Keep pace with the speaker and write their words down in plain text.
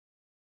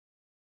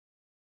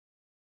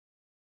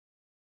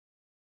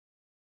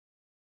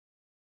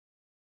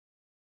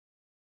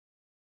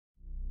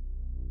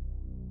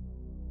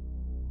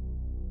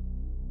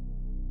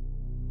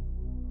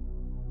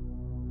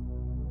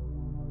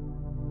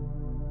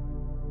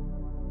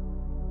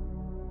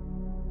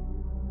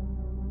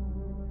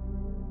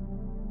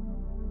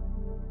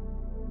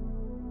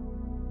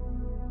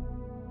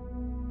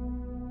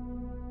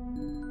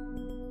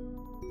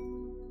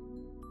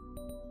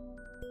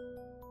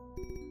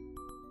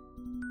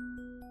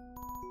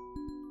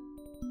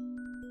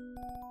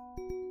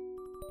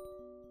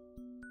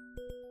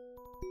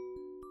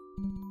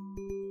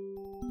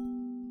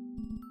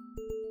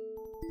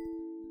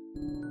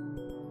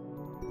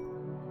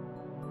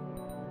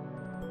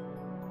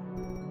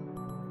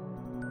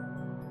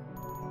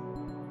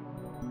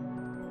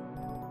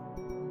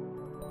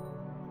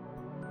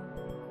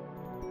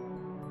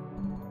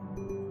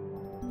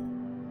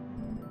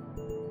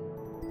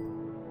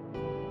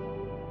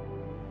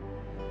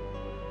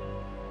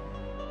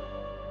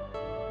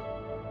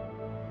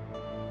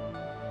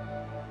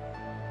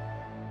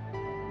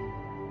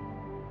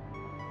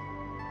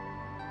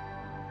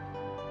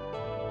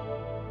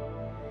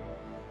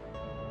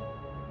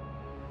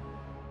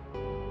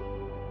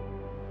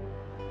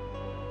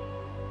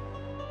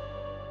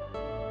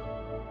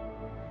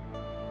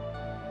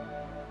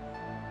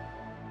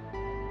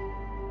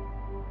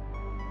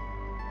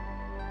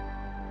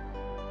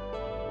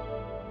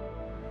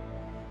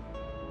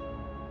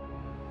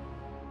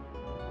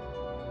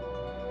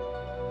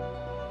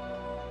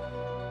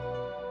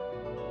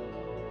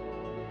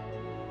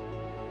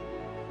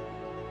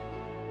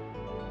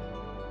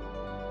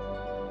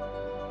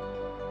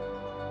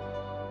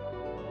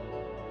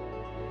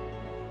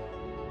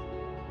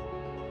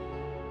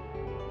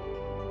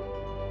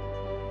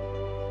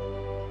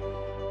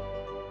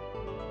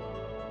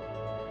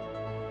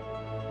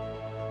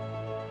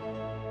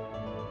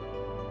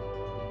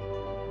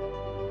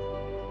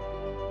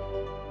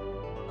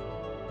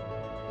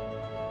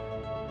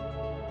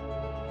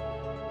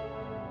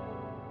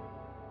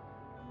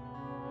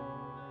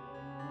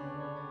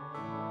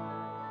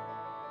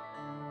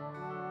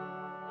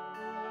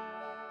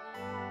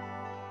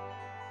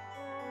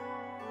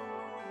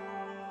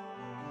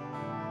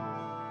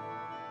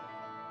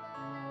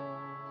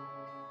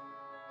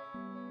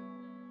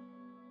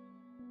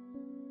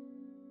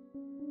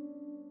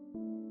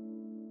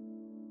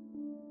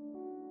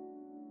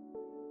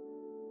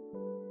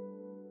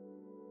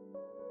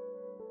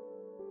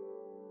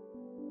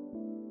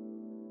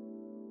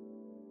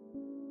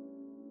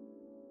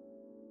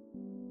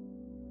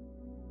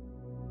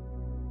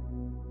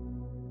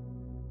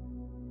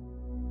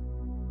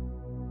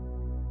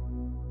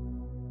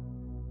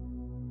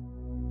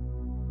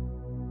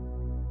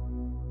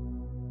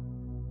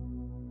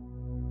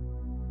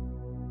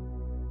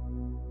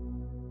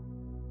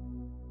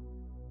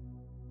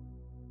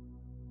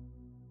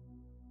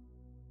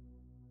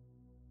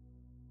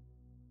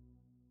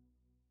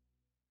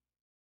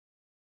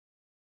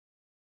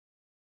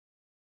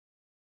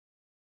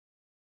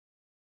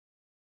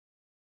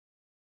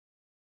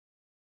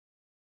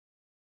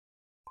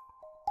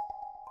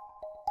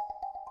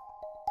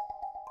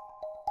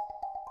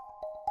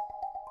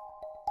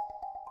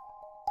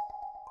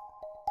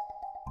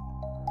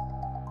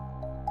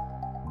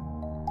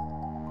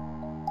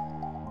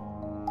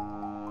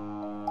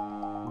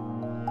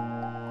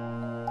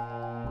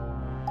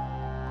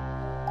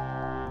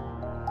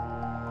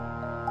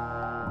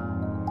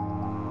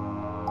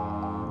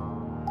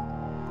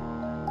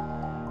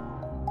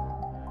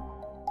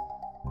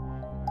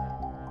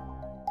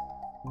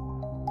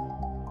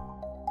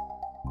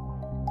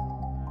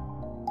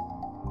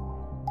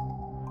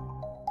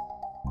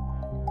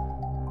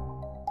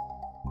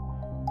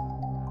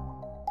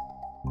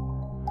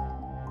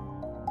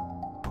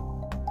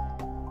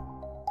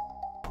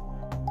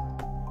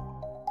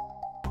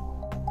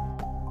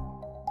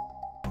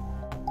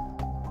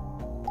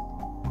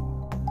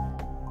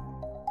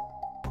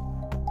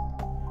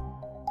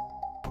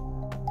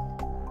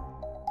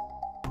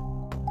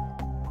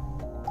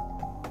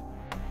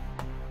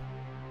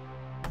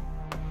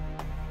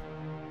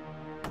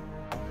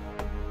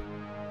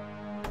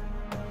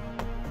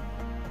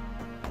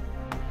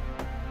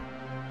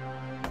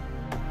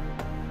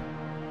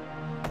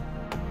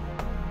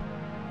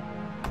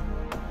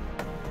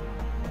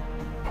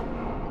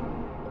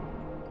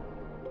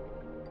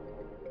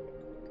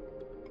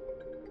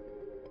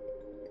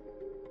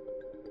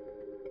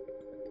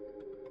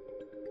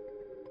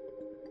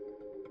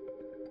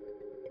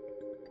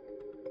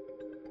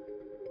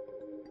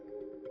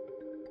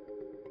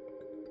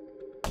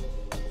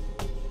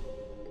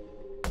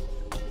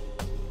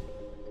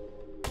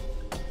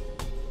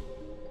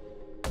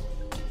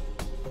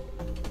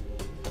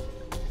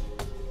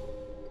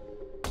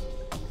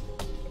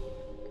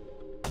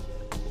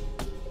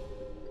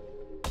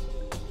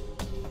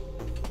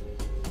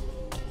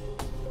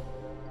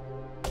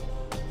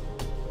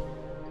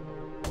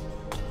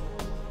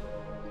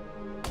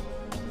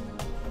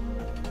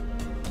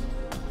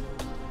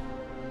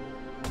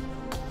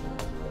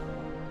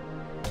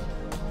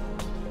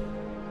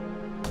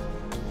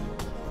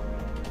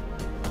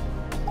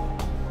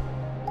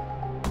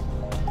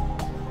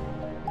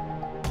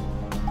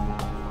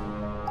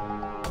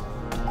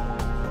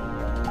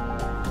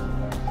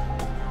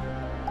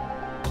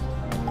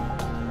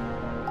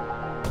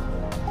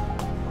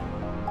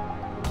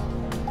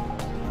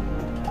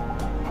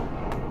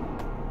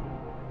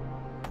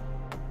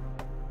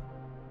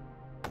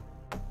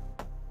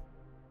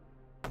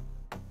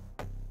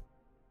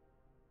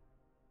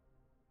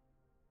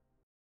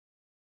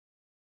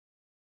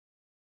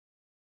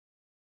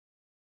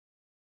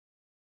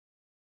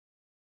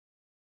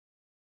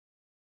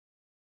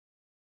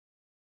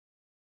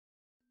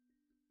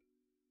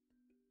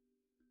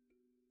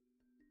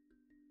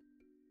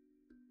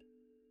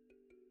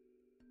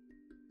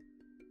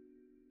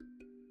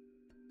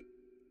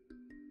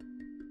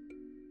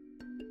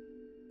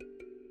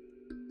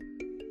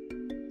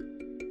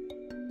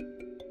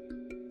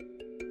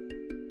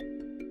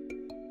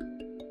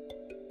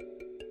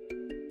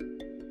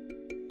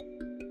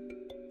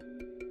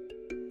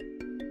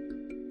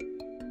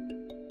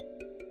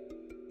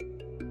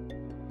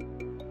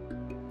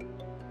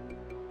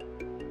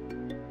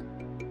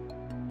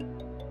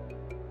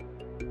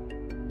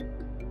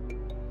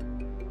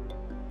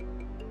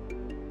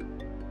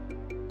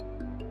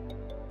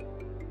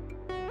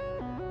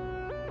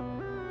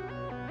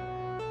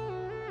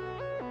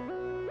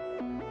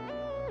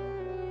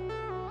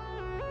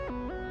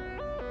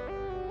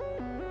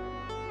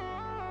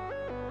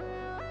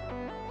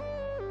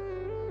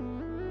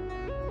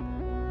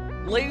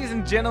Ladies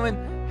and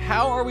gentlemen,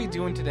 how are we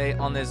doing today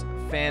on this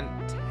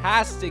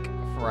fantastic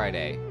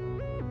Friday?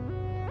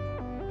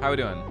 How are we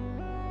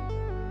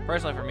doing?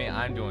 Personally, for me,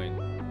 I'm doing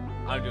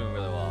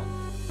really well.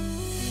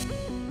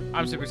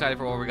 I'm super excited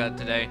for what we got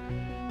today.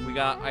 We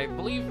got, I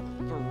believe,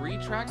 3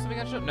 tracks that we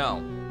got to show. No,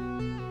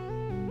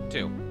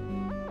 2.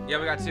 Yeah,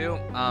 we got 2.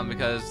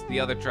 Because the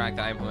other track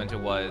that I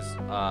implemented was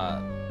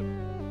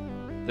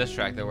this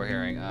track that we're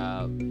hearing,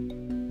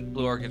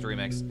 Blue Orchid's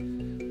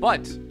remix.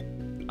 But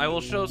I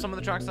will show some of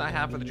the tracks that I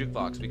have for the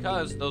jukebox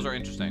because those are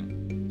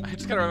interesting. I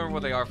just gotta remember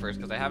what they are first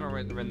because I haven't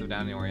written them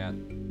down anywhere yet.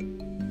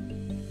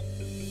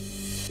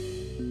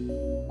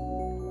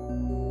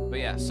 But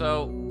yeah,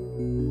 so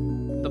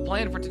the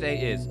plan for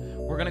today is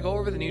we're gonna go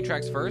over the new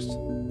tracks first,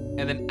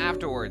 and then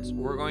afterwards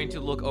we're going to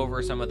look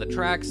over some of the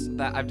tracks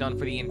that I've done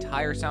for the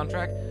entire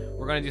soundtrack.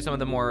 We're gonna do some of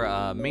the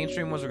more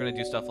mainstream ones. We're gonna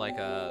do stuff like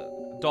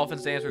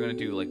Dolphin's Dance. We're gonna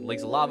do like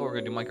Lakes of Lava. We're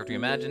gonna do Minecraft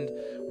Reimagined.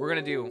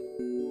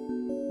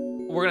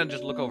 We're gonna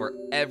just look over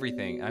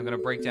everything. I'm gonna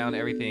break down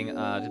everything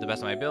to the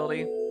best of my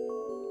ability.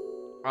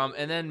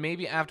 And then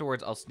maybe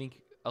afterwards I'll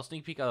sneak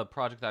peek a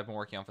project that I've been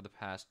working on for the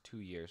past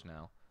 2 years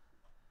now.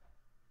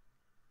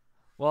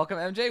 Welcome,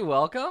 MJ.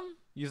 Welcome.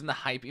 Using the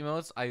hype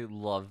emotes. I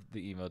love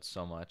the emotes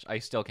so much. I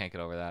still can't get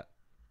over that.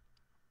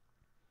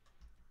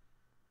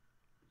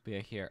 But yeah,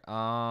 here.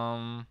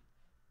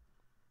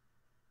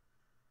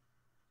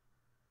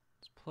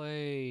 Let's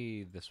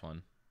play this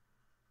one.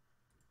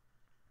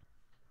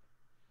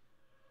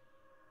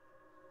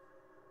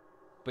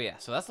 But yeah,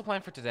 so that's the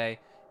plan for today.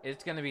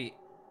 It's gonna be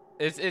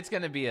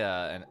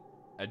a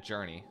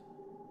journey.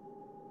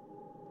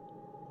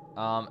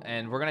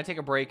 And we're gonna take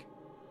a break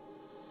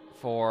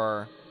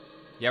for.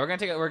 Yeah, we're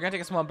gonna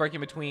take a small break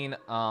in between.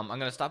 I'm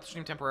gonna stop the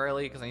stream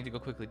temporarily because I need to go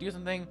quickly do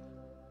something,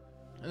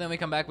 and then when we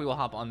come back, we will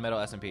hop on Meadow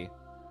SMP.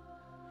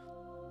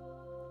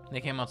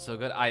 They came out so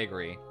good. I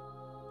agree.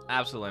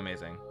 Absolutely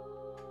amazing.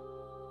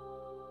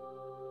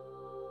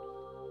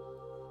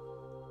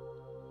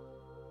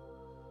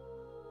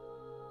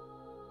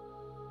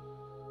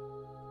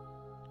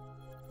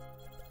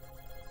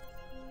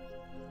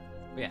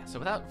 But yeah, so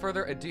without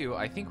further ado,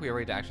 I think we are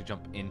ready to actually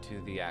jump into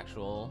the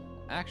actual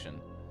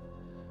action.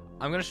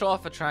 I'm going to show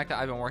off a track that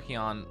I've been working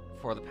on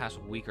for the past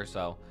week or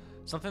so.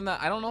 Something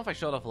that I don't know if I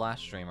showed off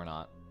last stream or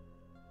not.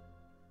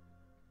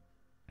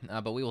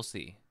 But we will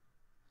see.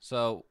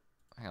 So,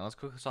 hang on, let's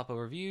quickly swap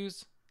over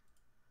views.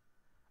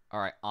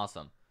 Alright,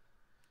 awesome.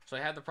 So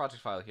I have the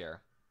project file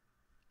here.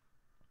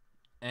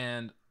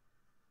 And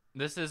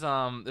this is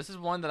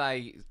one that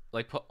I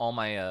like put all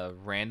my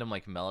random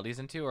like melodies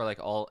into, or like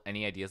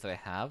any ideas that I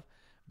have.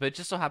 But it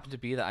just so happened to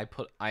be that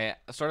I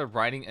started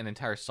writing an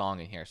entire song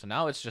in here. So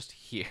now it's just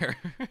here.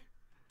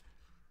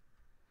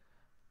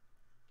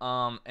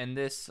 And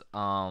this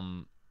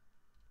one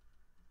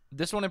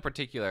in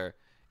particular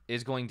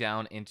is going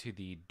down into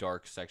the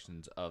dark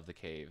sections of the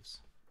caves.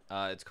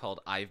 It's called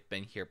I've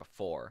Been Here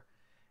Before.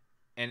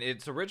 And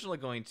it's originally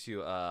going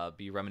to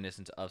be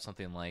reminiscent of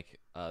something like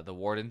the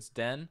Warden's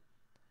Den,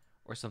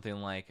 or something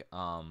like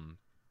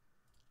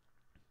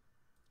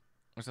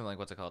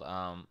what's it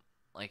called?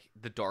 Like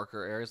the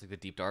darker areas, like the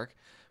deep dark.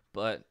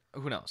 But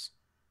who knows?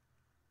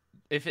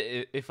 If the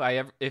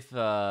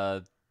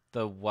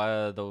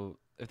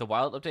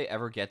wild update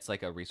ever gets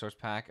like a resource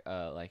pack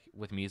like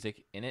with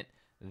music in it,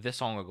 this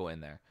song will go in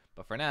there.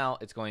 But for now,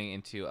 it's going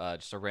into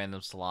just a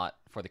random slot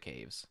for the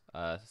caves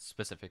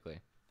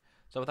specifically.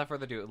 So without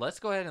further ado, let's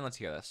go ahead and let's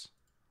hear this.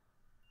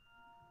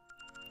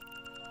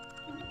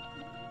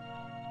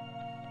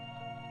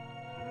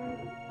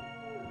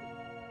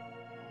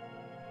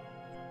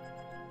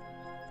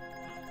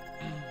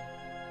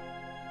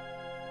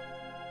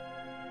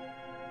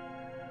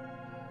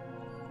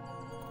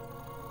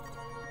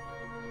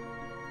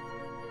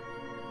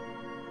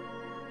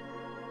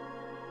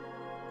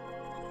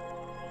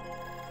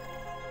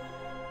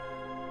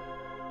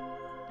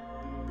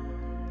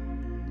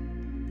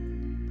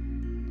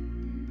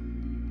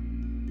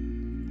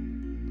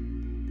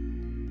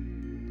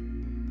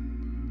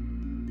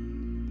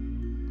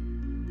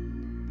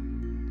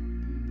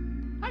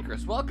 Hi,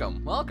 Chris.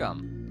 Welcome.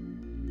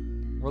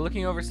 Welcome. We're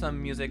looking over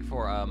some music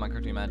for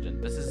Minecraft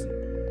Reimagined. This is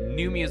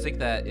new music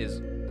that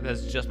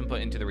has just been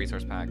put into the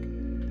resource pack.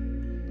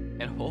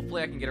 And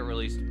hopefully I can get it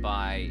released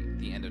by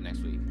the end of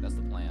next week. That's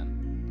the plan.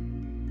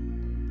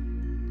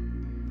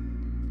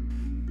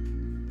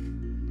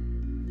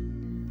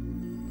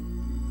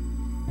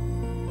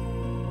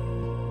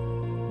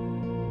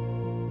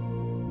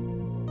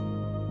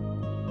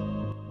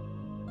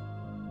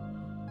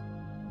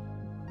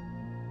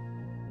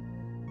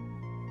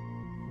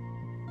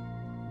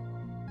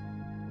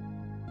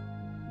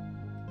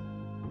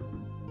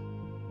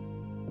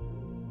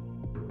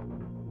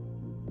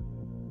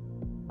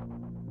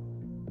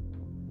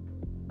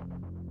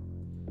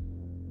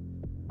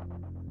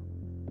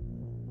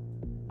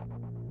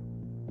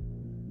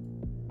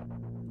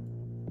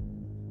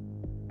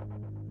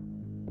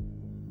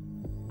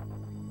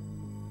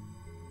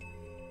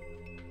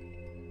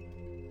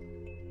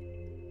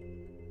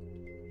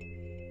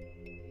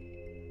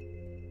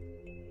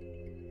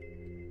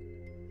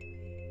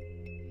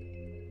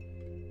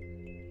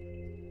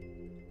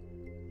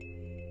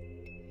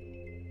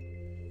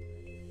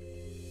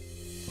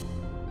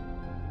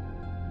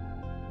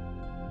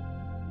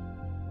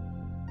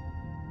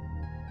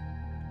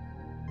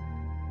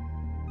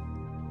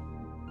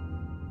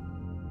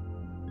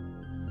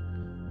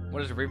 What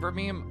does reverb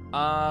mean?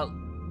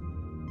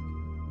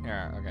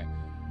 Here, okay.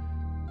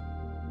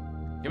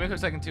 Give me a quick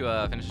second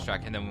to finish this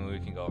track, and then we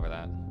can go over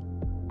that.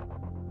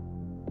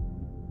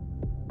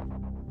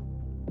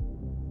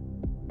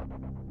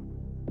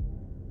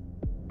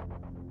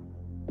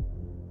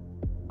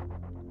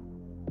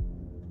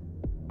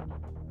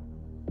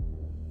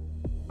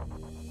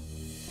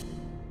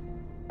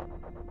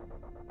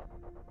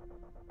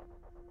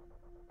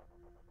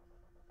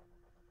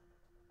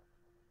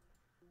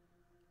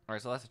 All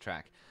right, so that's a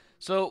track.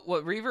 So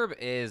what reverb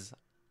is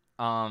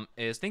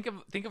think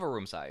of a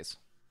room size.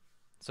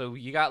 So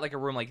you got like a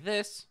room like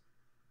this,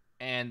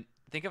 and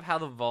think of how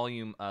the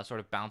volume sort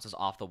of bounces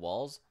off the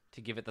walls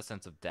to give it the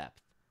sense of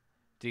depth.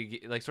 To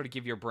like sort of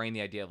give your brain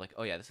the idea of like,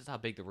 oh yeah, this is how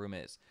big the room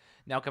is.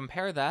 Now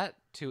compare that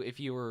to if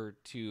you were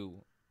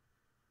to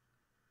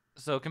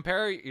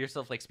compare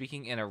yourself like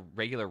speaking in a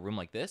regular room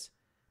like this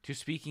to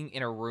speaking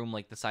in a room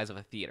like the size of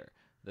a theater,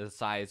 the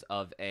size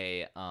of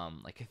a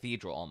like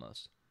cathedral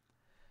almost.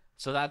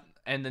 So that,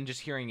 and then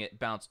just hearing it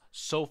bounce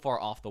so far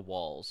off the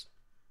walls.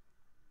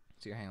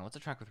 So hang on, what's a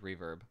track with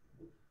reverb?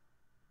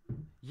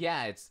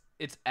 Yeah,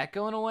 it's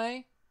echo in a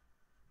way.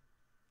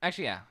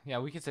 Actually, yeah,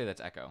 we could say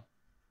that's echo.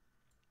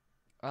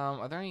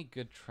 Are there any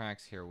good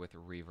tracks here with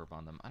reverb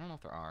on them? I don't know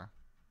if there are.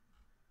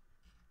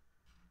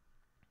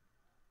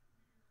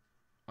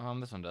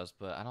 This one does,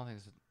 but I don't think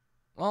this is...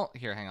 Well,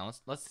 here, hang on.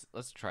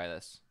 Let's try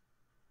this.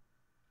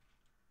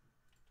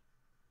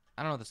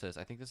 I don't know what this is.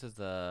 I think this is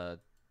the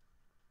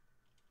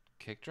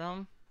kick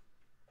drum.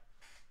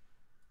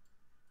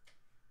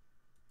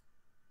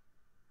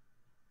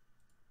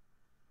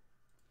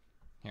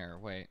 Here,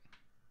 wait.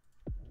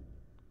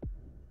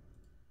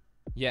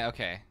 Yeah,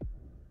 okay.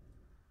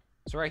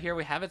 So right here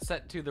we have it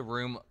set to the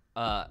room,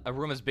 a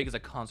room as big as a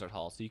concert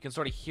hall. So you can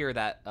sort of hear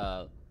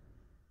that,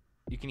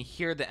 you can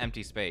hear the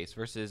empty space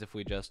versus if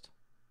we just...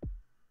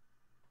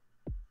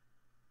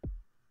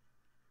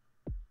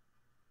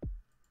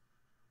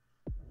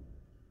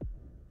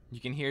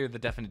 You can hear the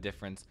definite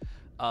difference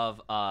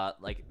of,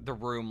 like the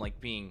room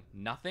like being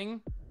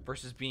nothing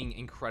versus being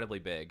incredibly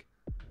big.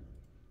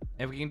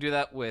 And we can do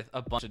that with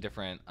a bunch of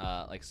different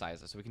like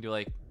sizes. So we can do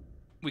like,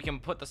 we can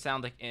put the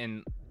sound like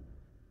in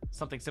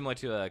something similar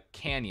to a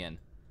canyon.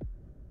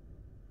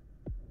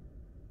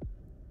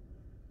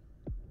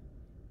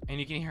 And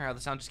you can hear how the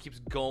sound just keeps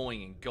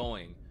going and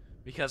going.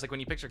 Because like when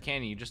you picture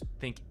canyon, you just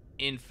think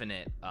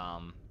infinite,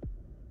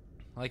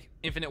 like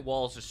infinite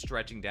walls just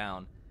stretching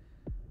down.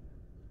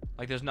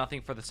 Like there's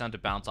nothing for the sound to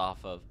bounce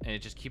off of, and it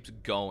just keeps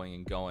going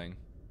and going.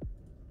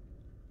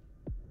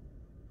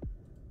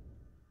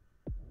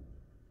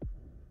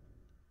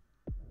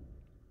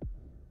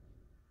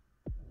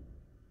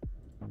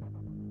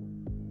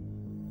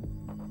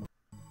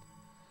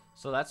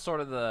 So that's sort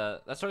of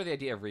the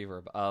idea of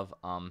reverb, of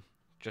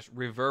just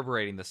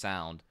reverberating the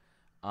sound,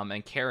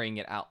 and carrying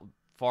it out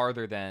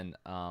farther than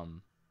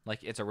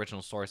like its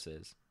original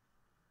sources.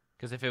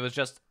 Because if it was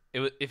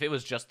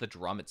just the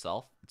drum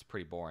itself, it's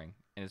pretty boring,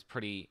 and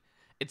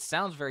it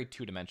sounds very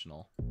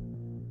two-dimensional.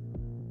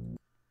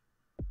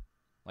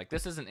 Like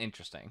this isn't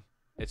interesting.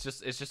 It's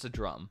just a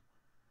drum.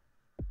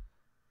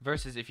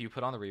 Versus if you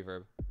put on the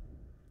reverb,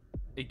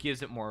 it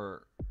gives it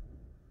more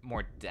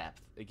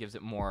depth. It gives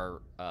it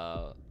more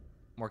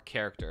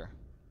character.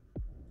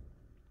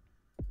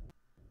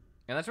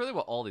 And that's really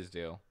what all these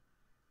do.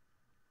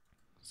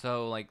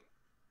 So like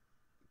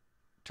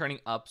turning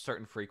up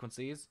certain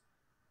frequencies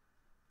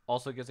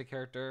also gives a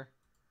character.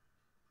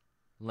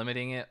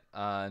 Limiting it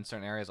in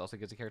certain areas also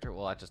gives a character.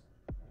 Well,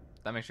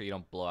 that makes sure you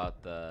don't blow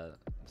out the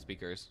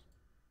speakers.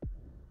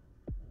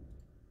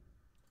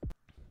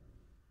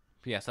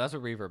 But yeah, so that's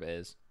what reverb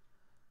is.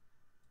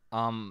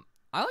 I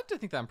like to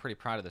think that I'm pretty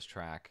proud of this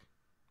track,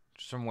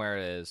 just from where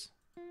it is.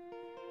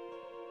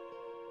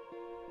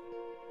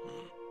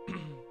 Thank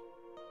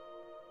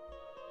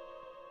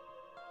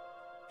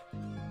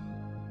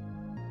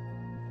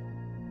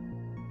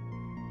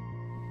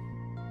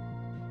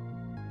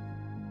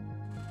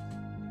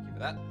you for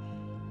that.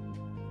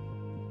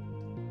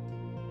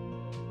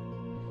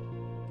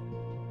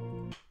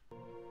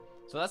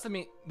 So that's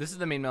this is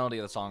the main melody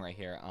of the song right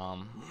here.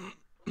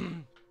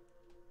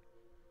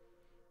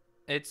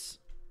 It's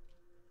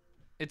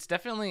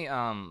definitely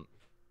how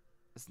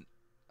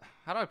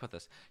do I put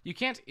this? You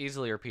can't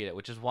easily repeat it,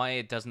 which is why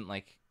it doesn't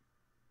like,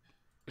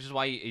 which is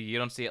why you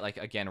don't see it like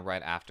again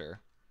right after.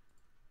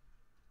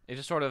 It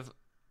just sort of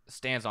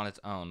stands on its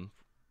own,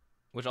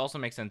 which also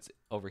makes sense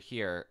over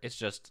here. It's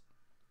just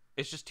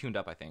tuned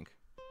up, I think.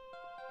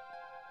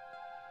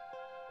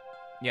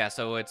 Yeah,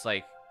 so it's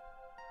like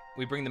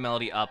we bring the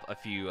melody up a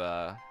few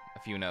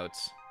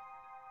notes.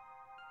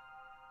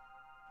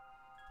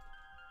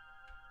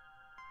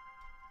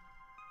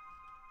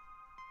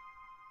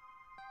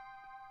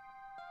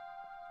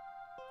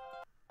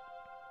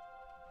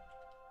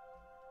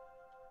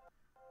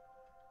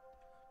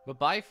 But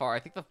by far, I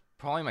think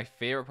probably my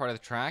favorite part of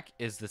the track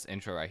is this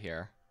intro right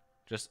here.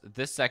 Just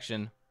this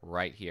section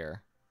right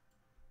here.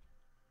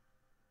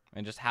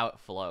 And just how it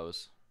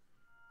flows.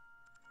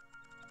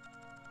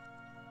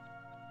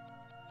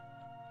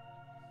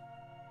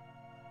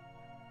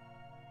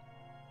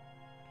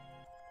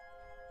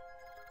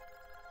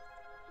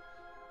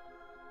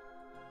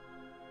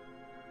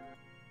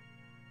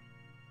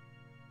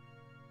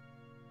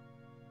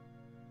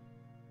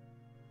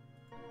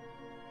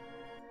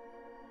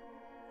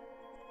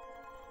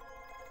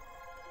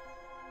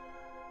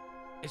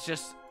 it's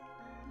just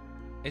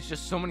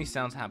so many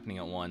sounds happening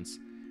at once,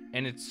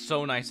 and it's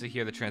so nice to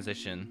hear the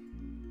transition.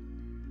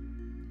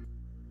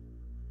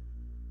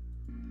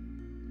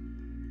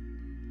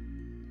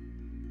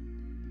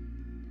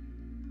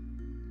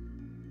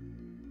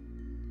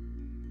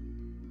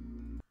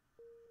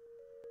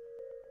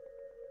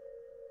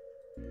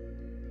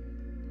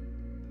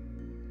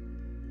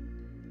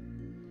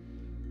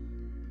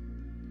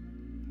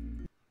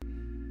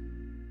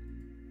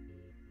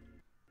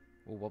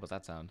 Ooh, what was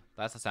that sound?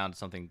 That's the sound of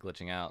something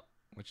glitching out,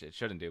 which it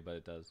shouldn't do, but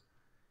it does.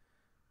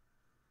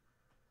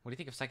 What do you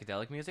think of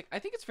psychedelic music? I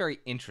think it's very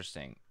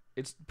interesting.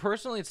 It's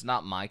personally, it's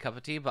not my cup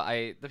of tea, but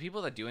the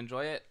people that do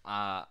enjoy it,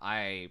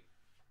 I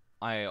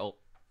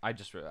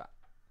just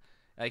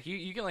like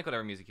you can like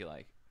whatever music you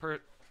like.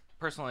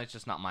 Personally, it's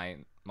just not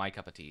my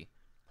cup of tea.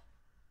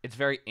 It's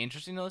very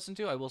interesting to listen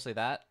to. I will say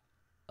that.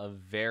 A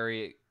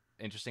very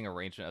interesting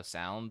arrangement of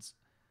sounds.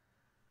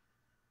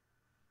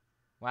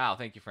 Wow,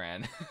 thank you,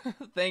 Fran.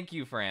 Thank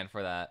you, Fran,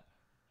 for that.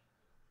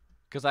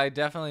 Because I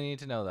definitely need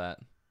to know that.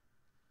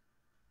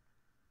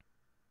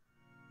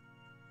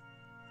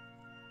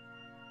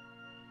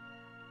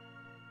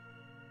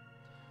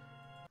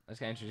 I just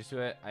got introduced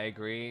to it. I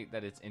agree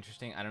that it's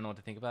interesting. I don't know what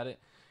to think about it.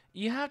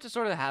 You have to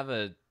sort of have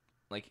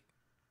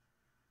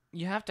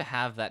you have to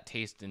have that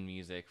taste in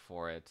music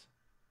for it.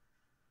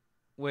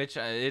 Which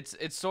it's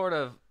sort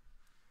of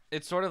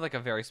like a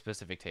very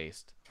specific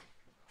taste.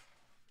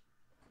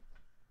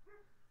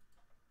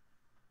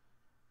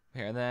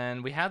 Here, and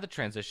then we have the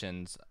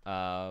transitions,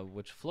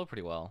 which flow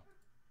pretty well.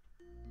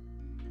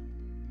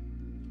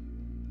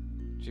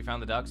 She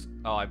found the ducks?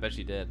 Oh, I bet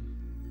she did.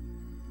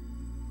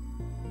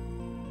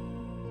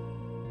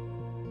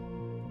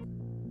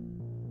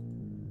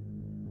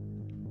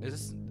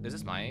 Is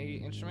this my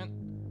instrument?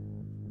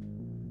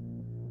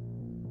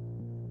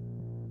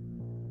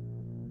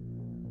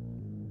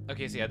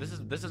 Okay, so yeah, this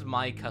is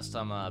my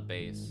custom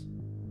bass.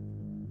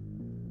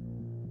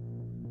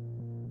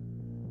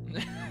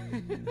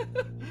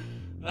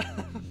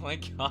 Oh my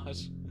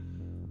gosh.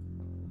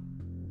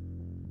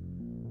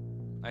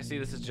 I see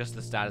this is just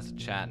the status of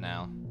chat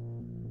now.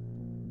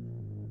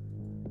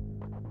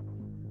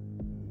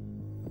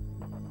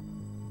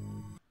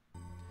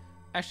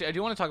 Actually, I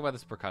do want to talk about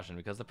this percussion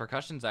because the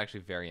percussion is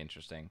actually very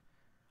interesting.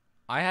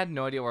 I had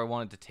no idea where I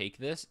wanted to take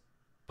this,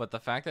 but the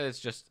fact that it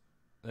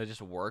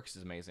just works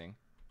is amazing.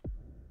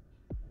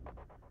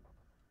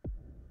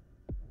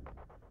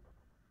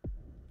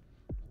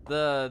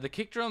 The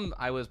kick drum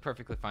I was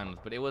perfectly fine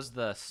with, but it was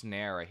the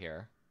snare right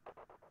here.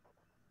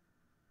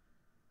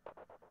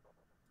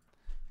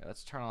 Yeah,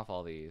 let's turn off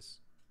all these.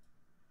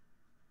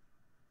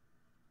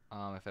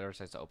 If it ever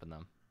decides to open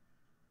them.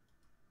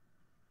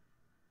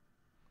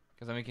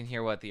 Because then we can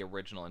hear what the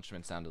original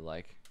instrument sounded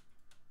like.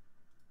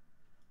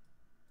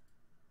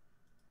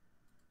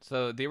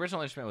 So the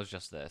original instrument was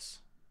just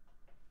this.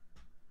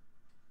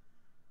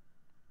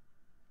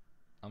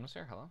 I'm gonna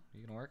say hello.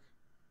 You gonna work?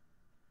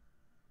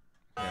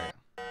 There.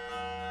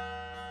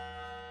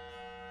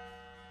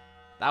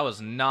 That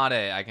was not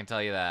it, I can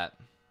tell you that.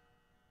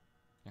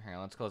 Hang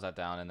on, let's close that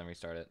down and then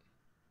restart it.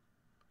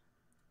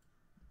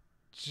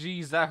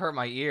 Jeez, that hurt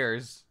my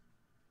ears.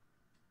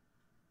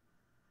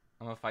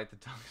 I'm gonna fight the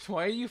ducks.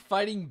 Why are you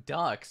fighting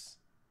ducks?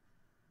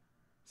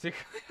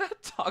 Secretly had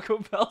Taco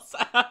Bell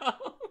sound.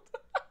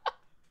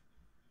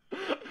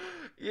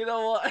 You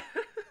know what?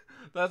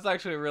 That's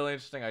actually a really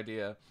interesting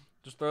idea.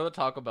 Just throw the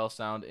Taco Bell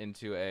sound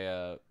into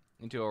a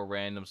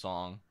random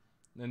song,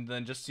 and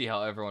then just see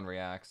how everyone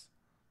reacts.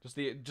 Just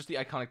the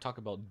iconic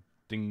Taco Bell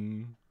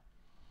ding.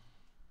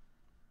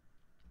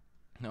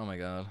 Oh my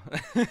god.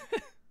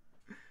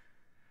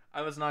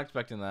 I was not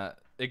expecting that.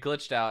 It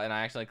glitched out, and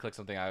I accidentally clicked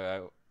something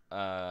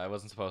I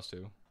wasn't supposed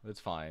to.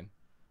 It's fine.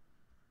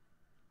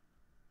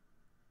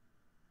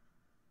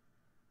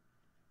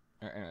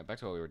 Alright, anyway, back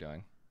to what we were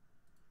doing.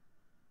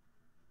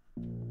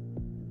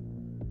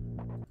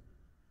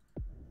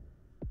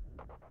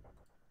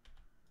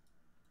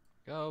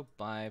 Go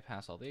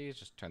bypass all these.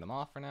 Just turn them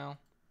off for now.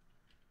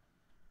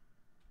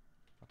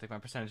 I'll take my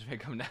percentage of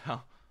income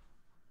now.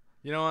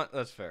 You know what?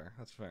 That's fair.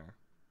 That's fair.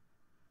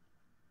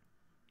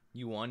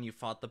 You won. You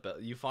fought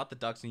the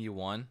ducks and you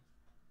won.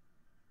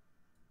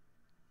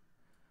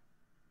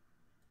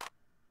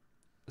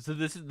 So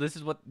this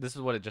is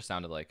what it just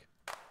sounded like.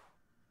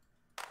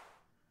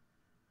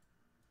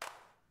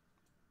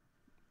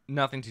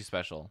 Nothing too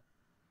special.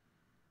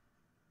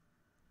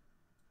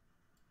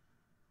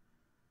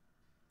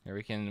 Here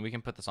we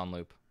can put this on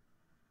loop.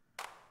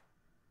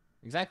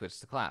 Exactly, it's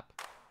just a clap.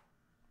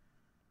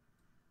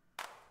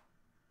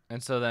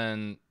 And so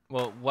then,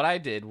 well, what I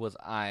did was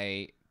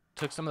I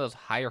took some of those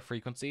higher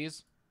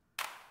frequencies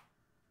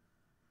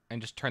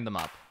and just turned them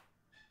up.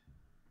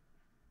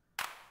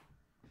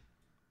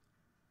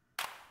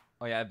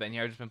 Oh yeah, I've been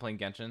here. I've just been playing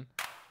Genshin.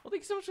 Well,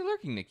 thank you so much for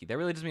lurking, Nikki. That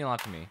really does mean a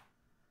lot to me.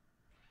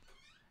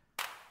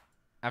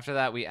 After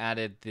that, we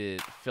added the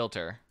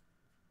filter.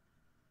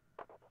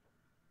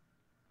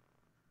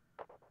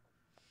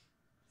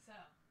 So.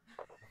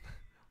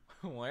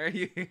 Why are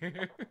you here?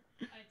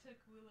 I took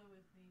Willow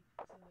with me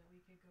so that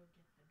we could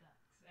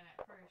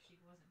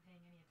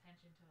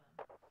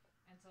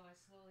And so I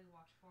slowly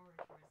walked forward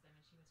towards them,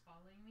 and she was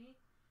following me.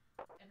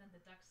 And then the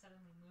duck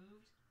suddenly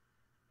moved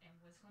and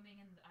was swimming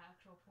in the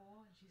actual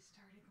pool, and she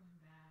started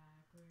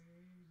going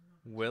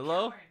backwards.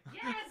 Willow?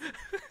 Yes!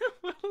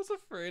 Willow's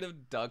afraid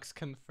of ducks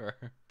confirmed.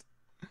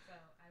 So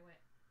I went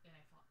and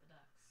I fought the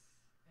ducks,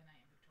 and I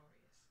am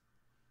victorious.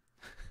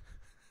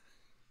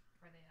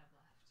 For they have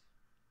left.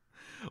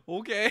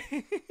 Okay.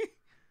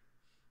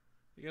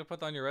 You gonna put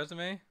that on your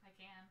resume? I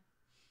can.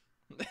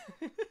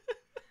 I'm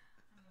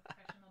a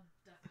professional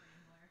duck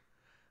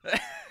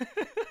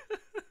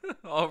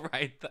wrangler. All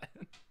right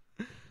then.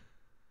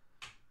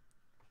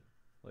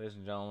 Ladies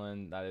and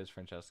gentlemen, that is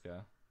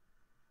Francesca.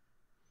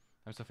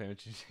 I'm so famous.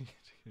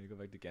 You go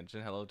back to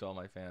Genshin. Hello to all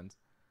my fans.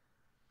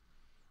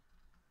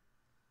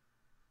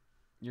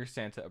 You're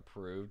Santa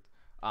approved.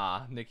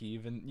 Ah, Nikki,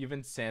 you've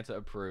been Santa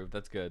approved.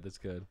 That's good. That's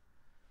good.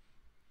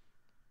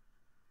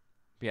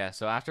 But yeah.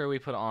 So after we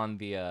put on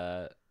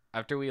the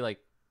after we like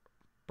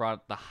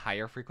brought the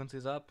higher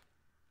frequencies up,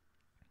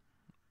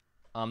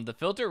 the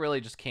filter really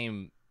just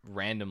came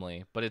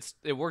randomly, but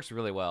it works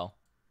really well.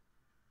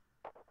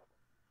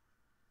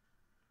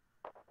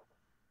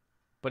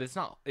 But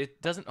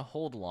it doesn't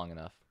hold long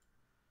enough.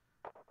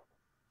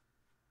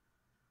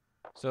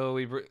 So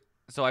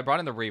I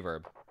brought in the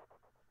reverb.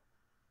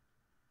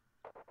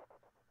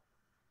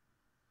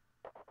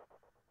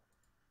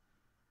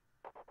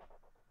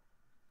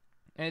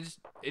 And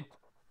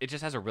it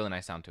just has a really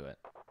nice sound to it.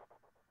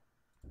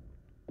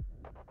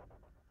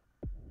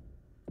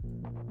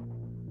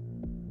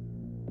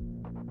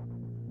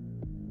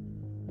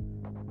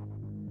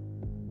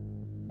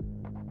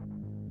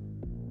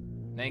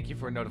 Thank you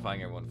for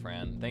notifying everyone,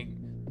 Fran.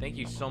 Thank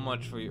you so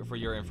much for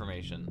your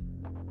information.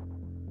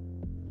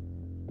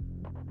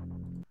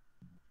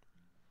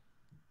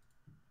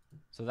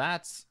 So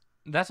that's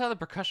how the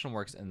percussion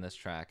works in this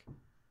track.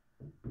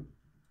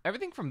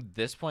 Everything from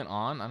this point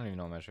on, I don't even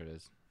know what measure it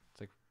is.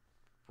 It's like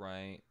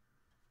right.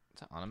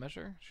 Is it on a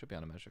measure? Should be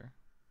on a measure.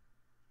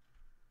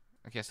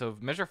 Okay, so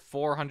measure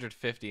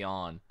 450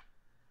 on.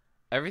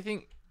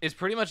 Everything is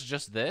pretty much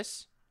just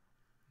this,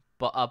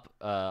 but up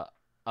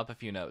a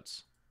few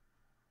notes.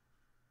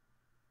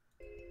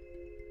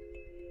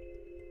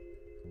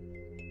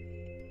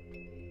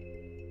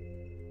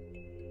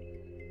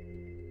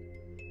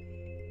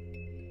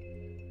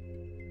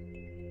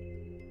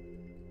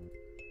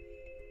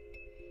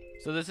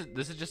 So this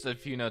is just a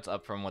few notes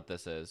up from what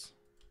this is.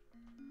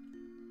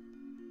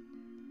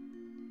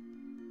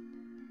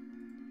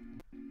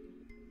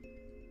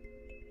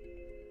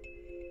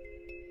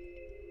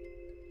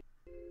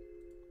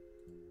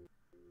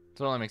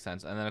 So it only makes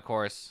sense. And then of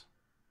course,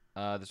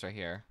 this right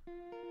here.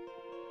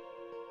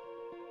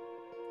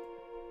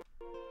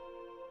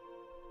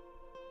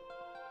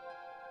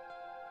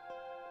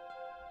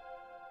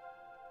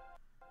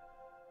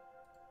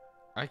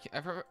 I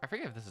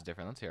forget if this is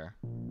different. Let's hear.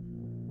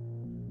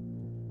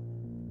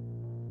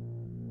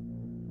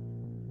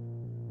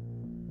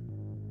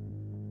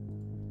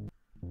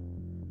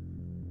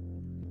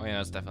 Oh yeah,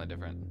 it's definitely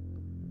different.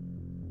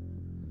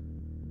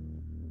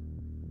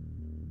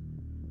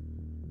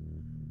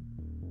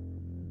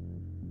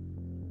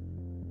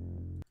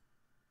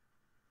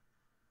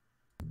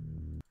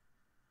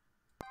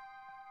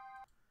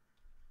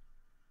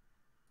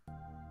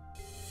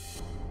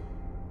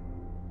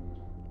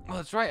 Oh,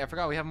 that's right. I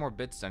forgot we have more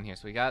bits down here.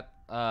 So we got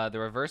the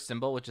reverse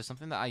symbol, which is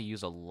something that I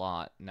use a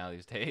lot now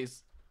these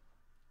days.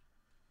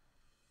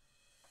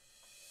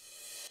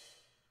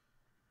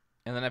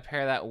 And then I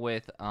pair that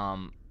with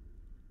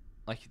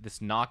like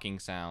this knocking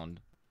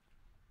sound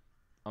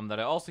that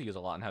I also use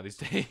a lot now these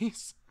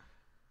days.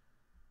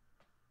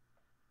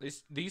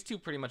 These two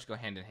pretty much go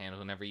hand in hand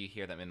whenever you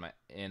hear them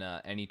in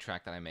any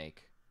track that I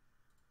make.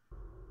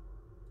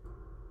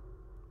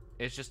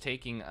 It's just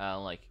taking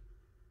like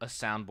a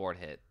soundboard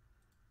hit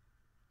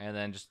and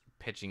then just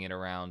pitching it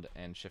around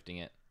and shifting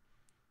it,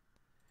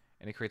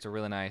 and it creates a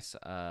really nice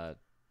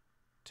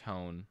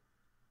tone.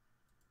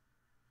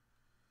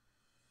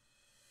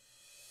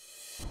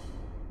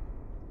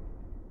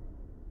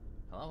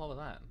 Hello, what was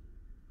that?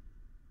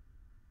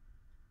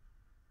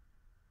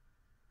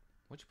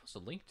 What'd you post a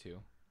link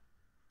to?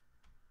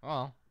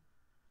 Oh.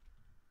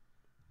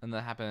 And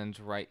that happens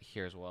right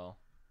here as well.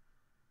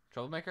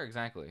 Troublemaker?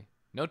 Exactly.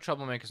 No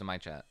troublemakers in my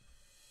chat.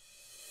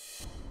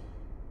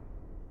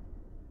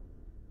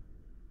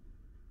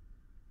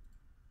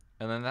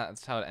 And then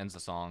that's how it ends the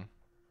song.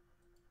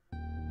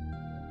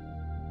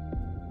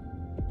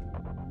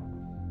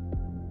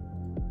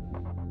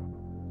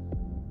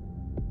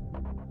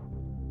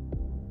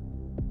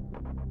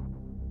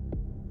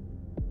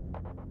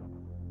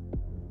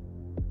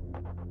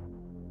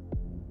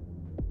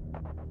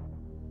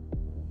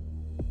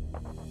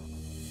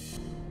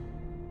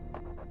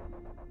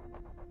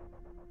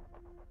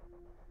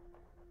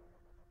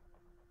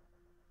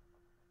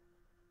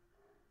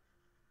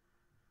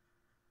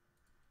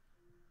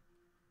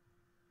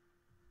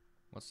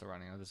 What's still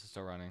running? Oh, this is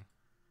still running.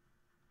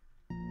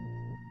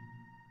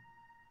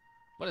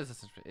 What is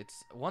this?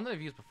 It's one that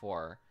I've used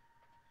before.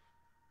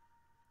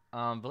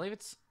 Believe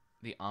it's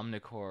the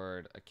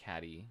omnichord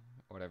Acadie,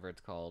 or whatever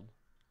it's called.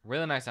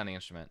 Really nice sounding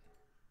instrument.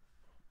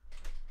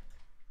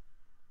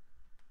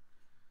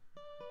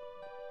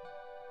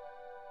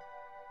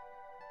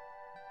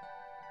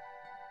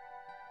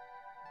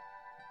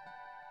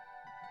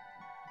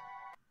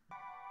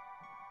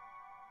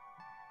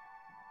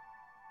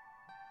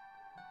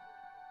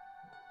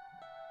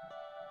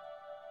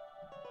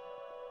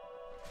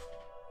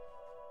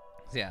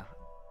 So yeah,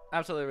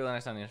 absolutely really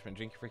nice sounding instrument.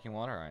 Drink your freaking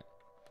water, alright.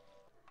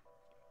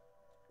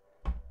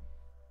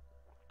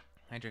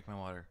 I drink my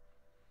water.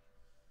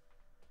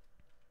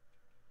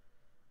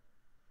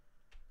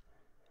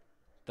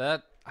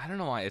 That, I don't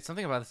know why. It's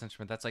something about this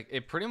instrument that's like,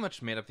 it pretty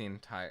much made up the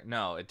entire,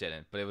 no, it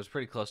didn't, but it was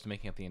pretty close to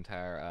making up the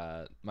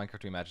entire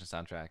Minecraft Reimagined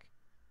soundtrack.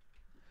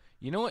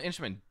 You know what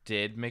instrument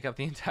did make up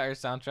the entire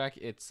soundtrack?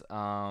 It's, this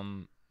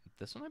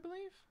one, I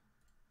believe?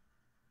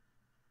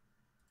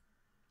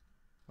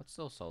 What's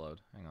still soloed?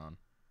 Hang on.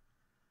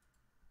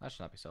 That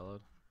should not be soloed.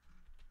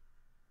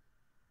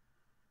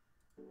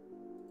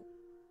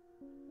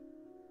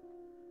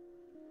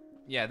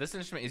 Yeah, this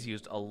instrument is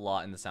used a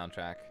lot in the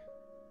soundtrack.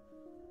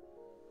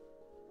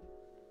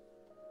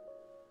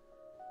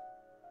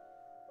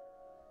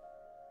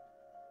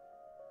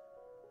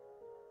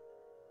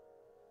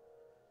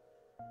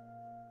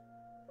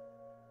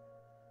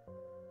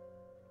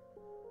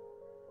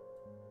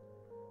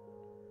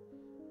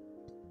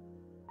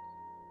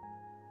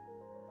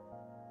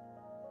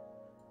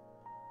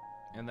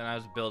 And then I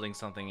was building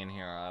something in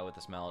here with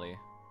this melody,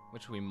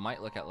 which we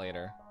might look at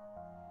later.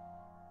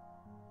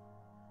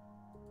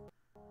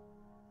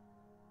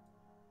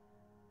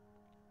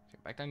 Okay,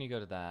 back down you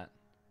go to that.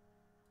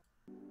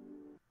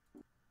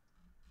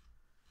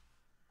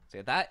 So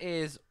yeah, that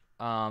is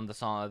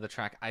the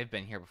track I've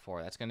been here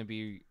before. That's gonna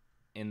be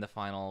in the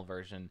final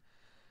version.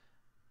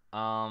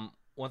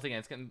 Once again,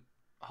 it's gonna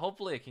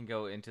hopefully it can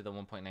go into the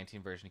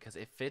 1.19 version because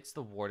it fits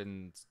the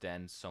Warden's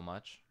Den so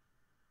much.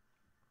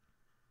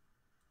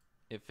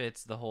 It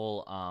fits the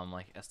whole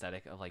like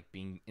aesthetic of like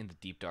being in the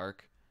deep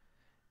dark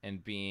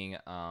and being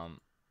and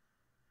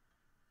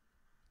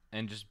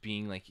just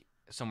being like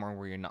somewhere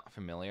where you're not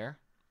familiar,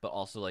 but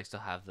also like still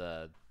have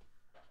the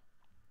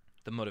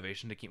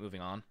motivation to keep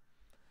moving on.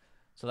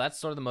 So that's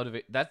sort of the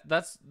motivate.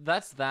 That's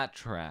that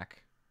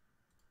track.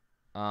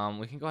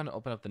 We can go ahead and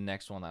open up the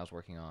next one that I was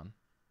working on.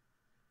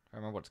 I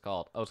remember what it's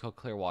called. Oh, it's called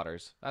Clear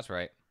Waters. That's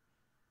right.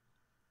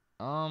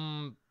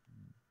 Don't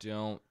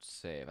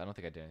save. I don't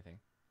think I did anything.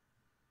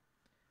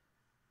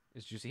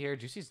 Is Juicy here?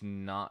 Juicy's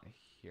not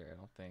here, I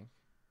don't think.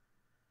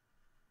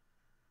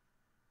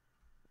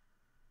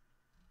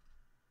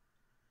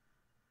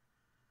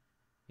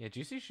 Yeah,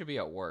 Juicy should be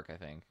at work, I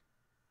think.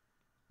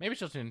 Maybe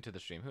she'll tune into the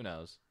stream. Who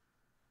knows?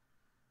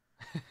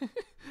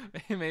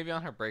 Maybe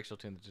on her break she'll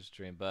tune into the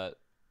stream, but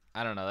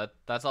I don't know.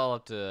 That's all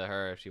up to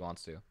her if she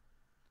wants to.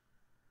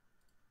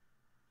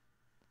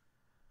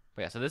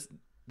 But yeah, so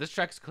this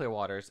track is Clear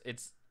Waters.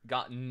 It's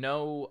got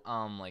no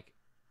like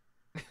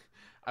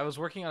I was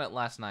working on it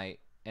last night,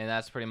 and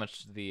that's pretty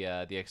much the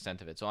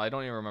extent of it. So I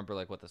don't even remember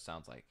like what this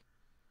sounds like.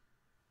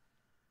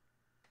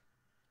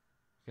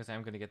 Because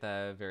I'm gonna get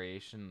that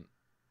variation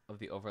of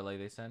the overlay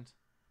they sent.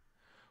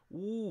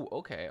 Ooh,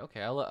 okay.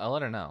 I'll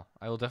let her know.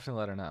 I will definitely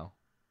let her know.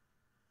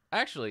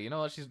 Actually, you know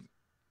what?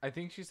 I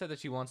think she said that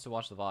she wants to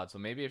watch the VOD, so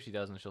maybe if she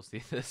doesn't, she'll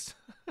see this.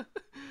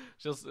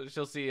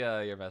 she'll see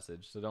your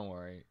message, so don't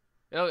worry.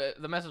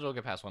 The message will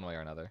get passed one way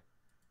or another.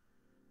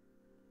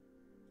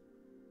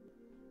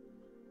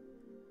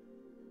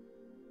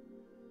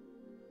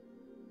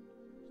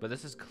 But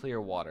this is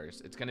Clear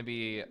Waters. It's gonna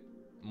be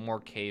more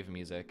cave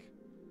music.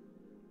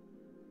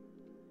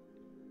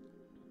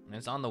 And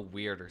it's on the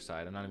weirder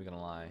side, I'm not even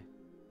gonna lie.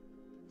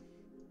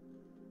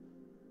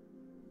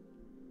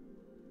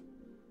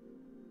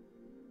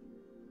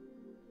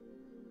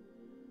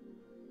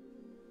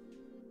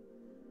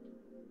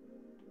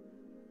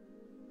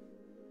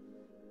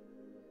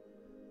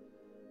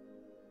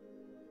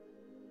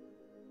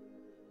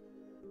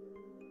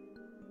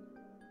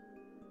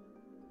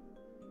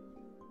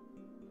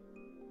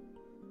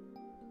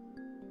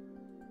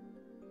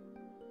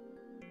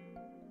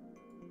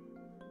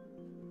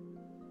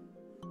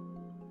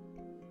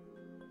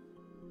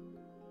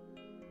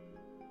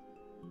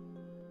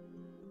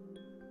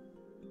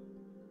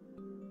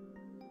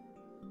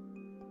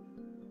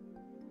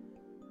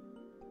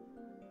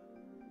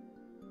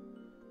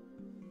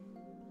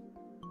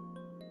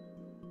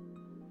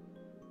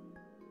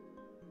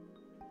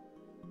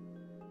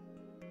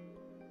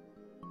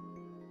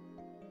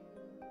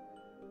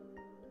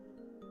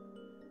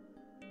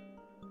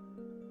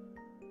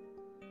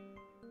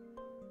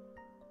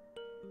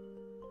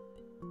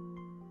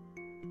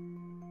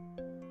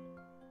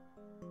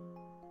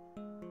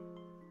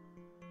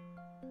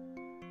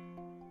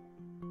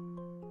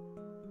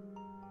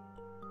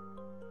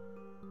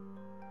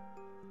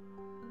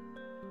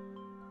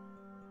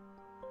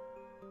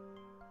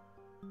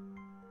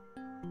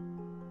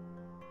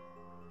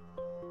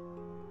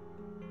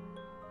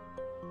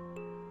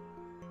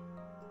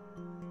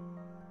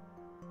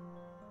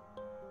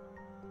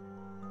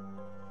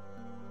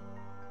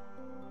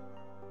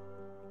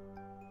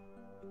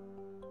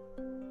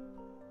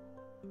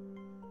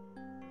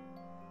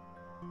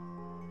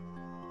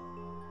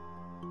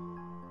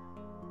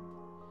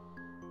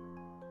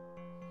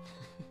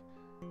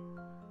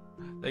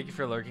 Thank you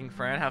for lurking,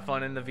 friend. Have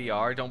fun in the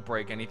VR. Don't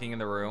break anything in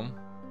the room.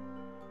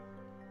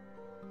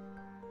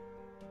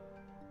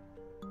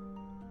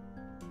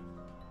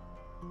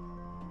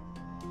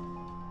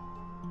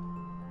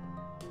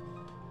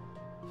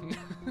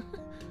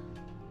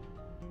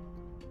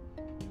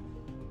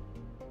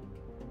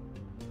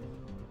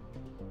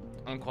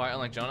 I'm quiet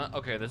unlike Jonah.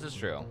 Okay, this is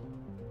true.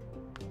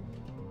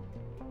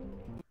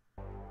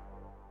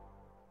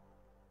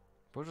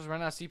 Bro just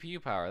ran out of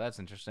CPU power. That's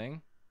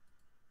interesting.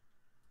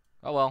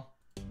 Oh well.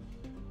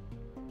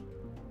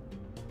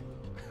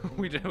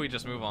 we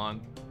just move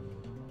on.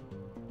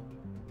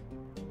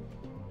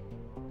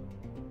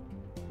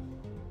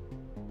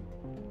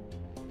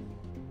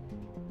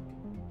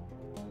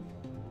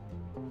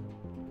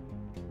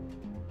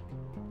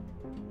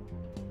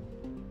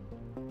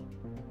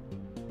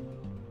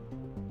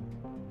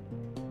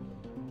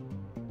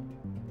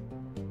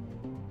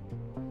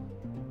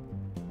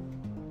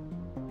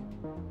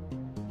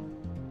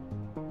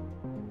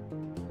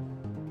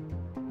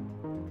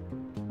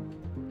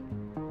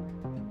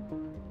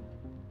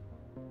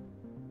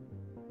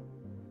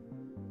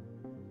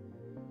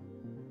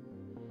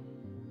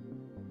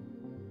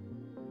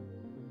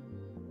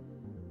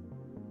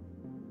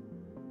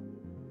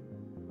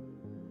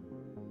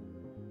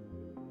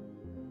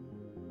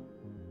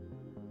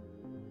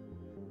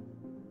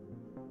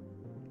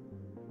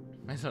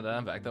 I saw that.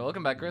 I'm back though.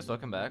 Welcome back, Chris.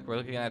 Welcome back. We're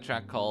looking at a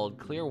track called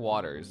Clear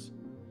Waters.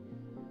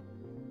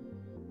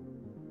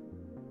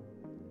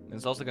 And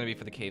it's also going to be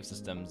for the cave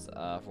systems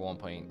for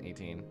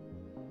 1.18.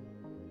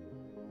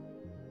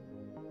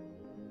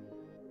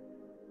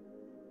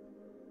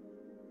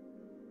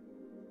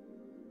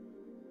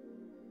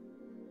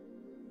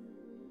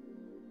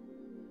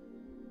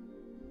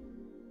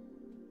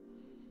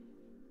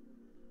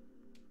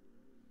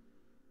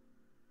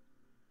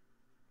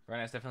 Very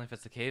nice. Definitely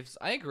fits the caves.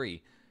 I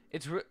agree.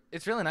 It's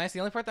really nice. The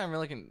only part that I'm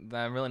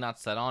really not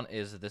set on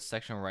is this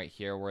section right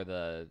here where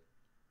the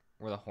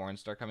horns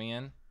start coming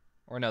in.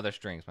 Or no, they're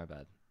strings. My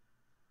bad.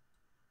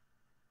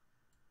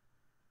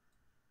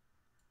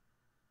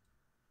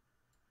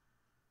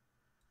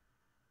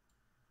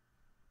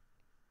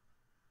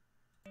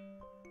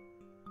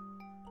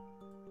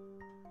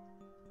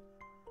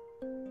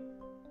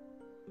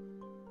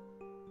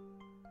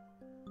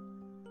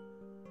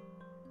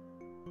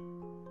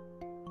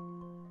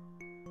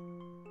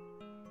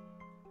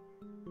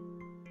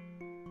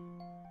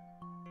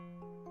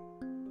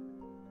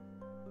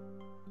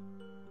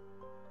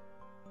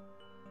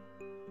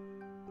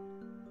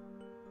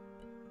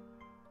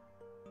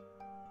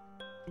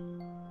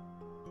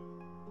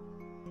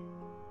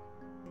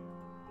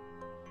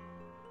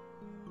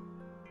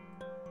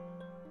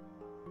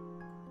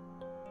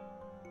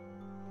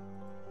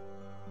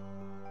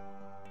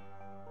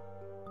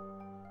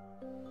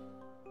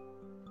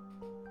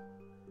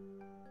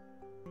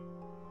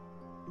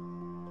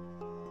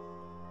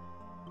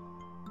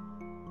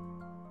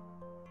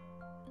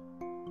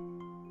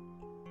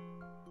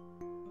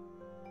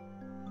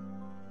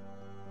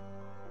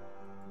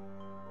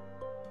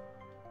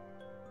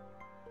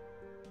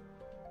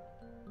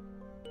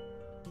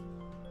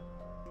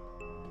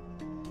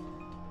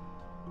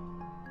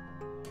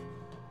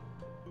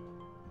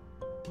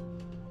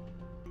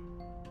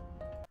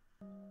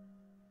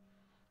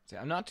 See,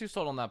 I'm not too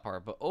sold on that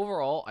part, but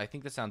overall, I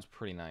think this sounds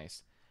pretty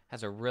nice.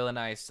 Has a really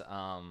nice,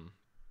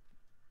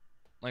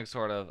 like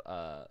sort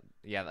of,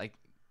 yeah, like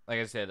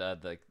I said,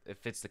 it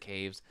fits the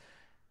caves.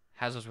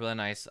 Has those really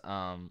nice,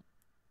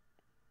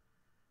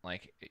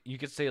 like you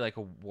could say like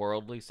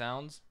worldly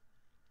sounds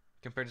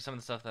compared to some of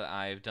the stuff that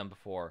I've done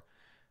before,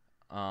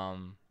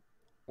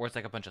 where it's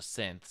like a bunch of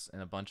synths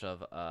and a bunch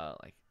of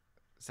like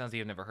sounds that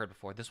you've never heard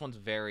before. This one's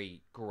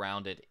very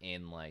grounded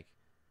in like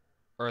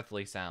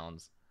earthly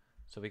sounds.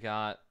 So we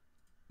got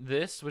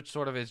this, which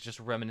sort of is just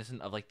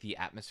reminiscent of like the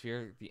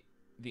atmosphere,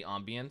 the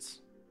ambience.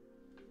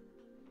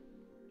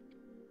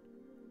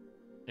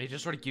 It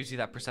just sort of gives you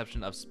that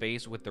perception of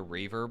space with the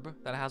reverb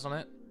that it has on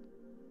it.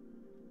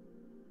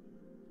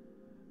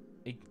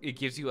 It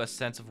gives you a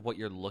sense of what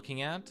you're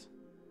looking at.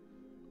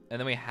 And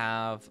then we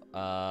have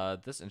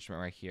this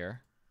instrument right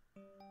here.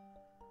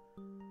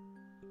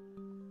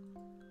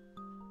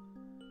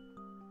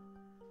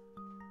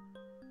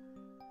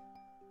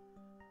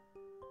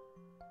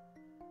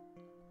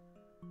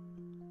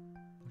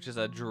 Which is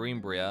a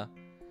Dreambria.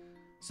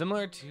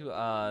 Similar to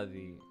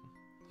the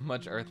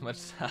Much Earth, Much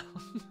Sound.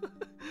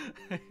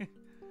 But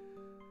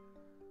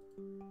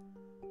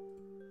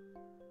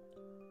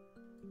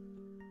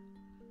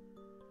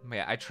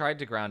yeah, I tried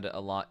to ground it a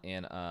lot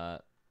in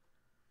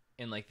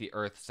like the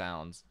earth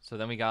sounds. So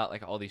then we got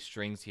like all these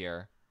strings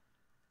here.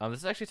 This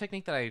is actually a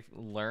technique that I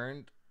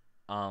learned.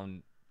 I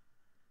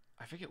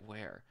forget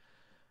where,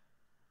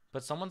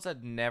 but someone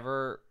said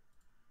never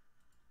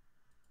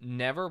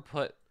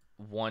put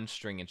one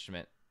string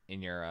instrument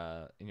in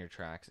your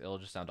tracks. It'll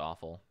just sound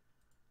awful.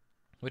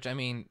 Which, I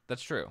mean,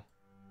 that's true.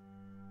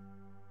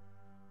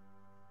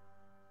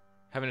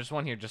 Having just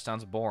one here just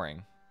sounds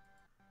boring.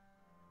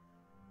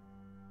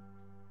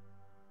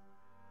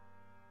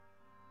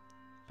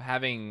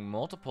 having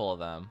multiple of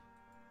them.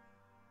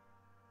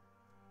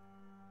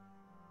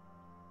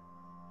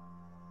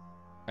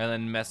 And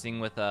then messing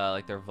with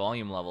like their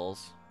volume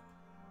levels.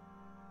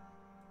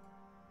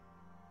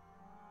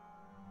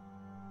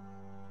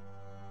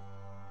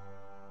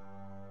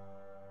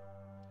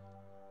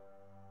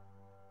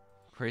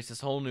 Creates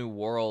this whole new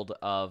world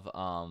of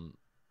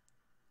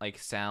like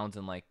sounds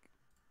and like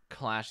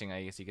clashing,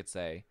 I guess you could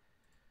say.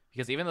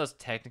 Because even though it's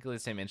technically the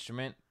same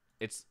instrument,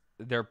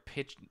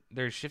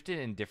 they're shifted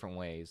in different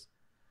ways.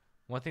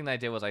 One thing that I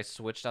did was I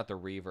switched out the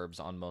reverbs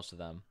on most of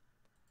them.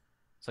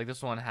 So like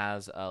this one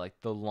has like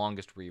the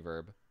longest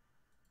reverb.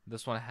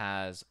 This one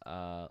has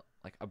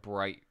like a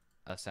bright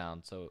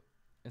sound. So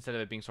instead of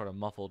it being sort of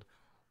muffled,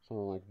 So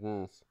like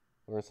this,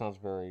 where it sounds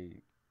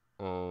very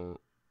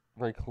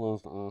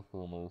closed off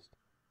almost.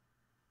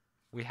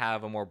 we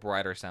have a more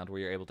brighter sound where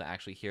you're able to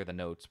actually hear the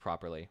notes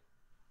properly.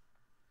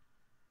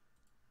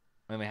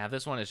 And we have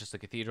this one, it's just a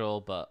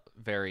cathedral, but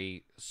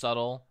very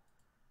subtle.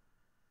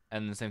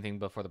 And the same thing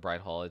but for the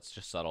Bride Hall, it's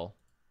just subtle.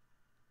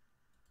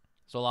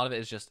 So a lot of it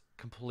is just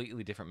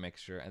completely different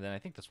mixture. And then I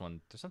think this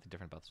one, there's something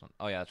different about this one.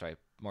 Oh yeah, that's right,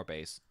 more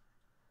bass.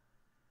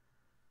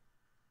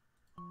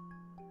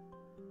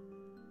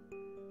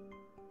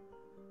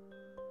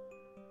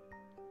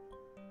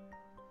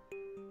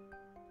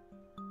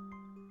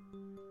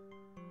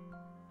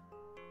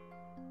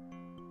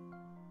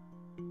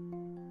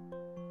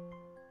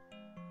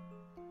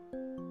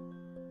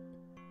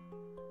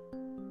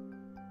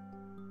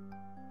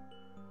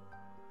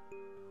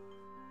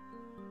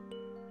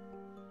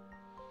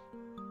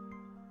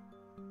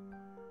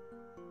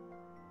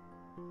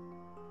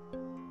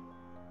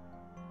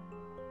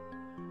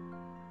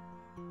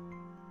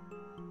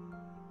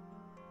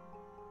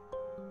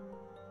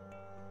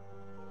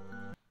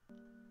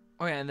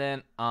 Okay, and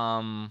then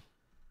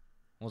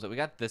what was it? We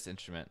got this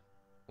instrument,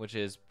 which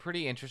is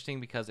pretty interesting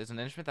because it's an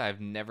instrument that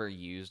I've never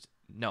used.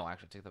 No,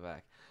 actually, take that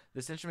back.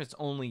 This instrument's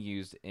only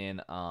used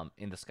in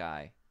the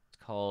sky. It's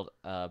called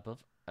I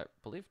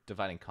believe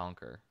Divide and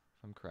Conquer,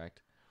 if I'm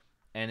correct.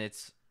 And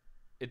it's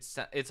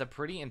a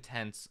pretty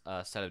intense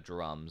set of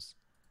drums.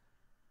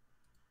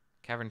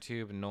 Cavern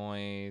tube,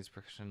 noise,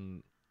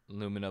 percussion,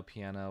 lumino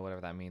piano, whatever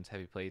that means,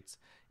 heavy plates.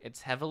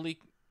 It's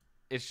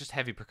just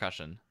heavy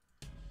percussion.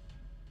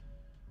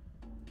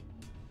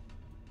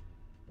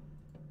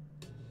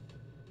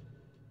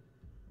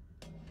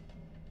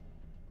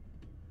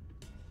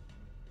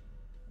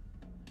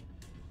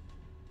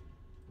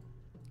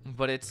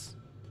 But it's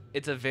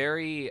a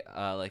very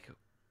like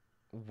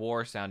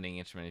war sounding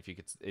instrument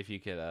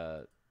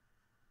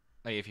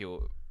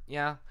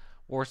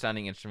war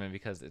sounding instrument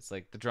because it's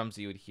like the drums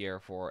you would hear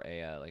for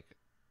a like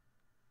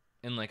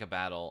in like a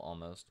battle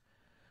almost.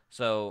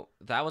 So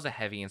that was a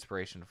heavy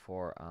inspiration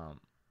for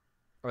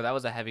or that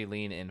was a heavy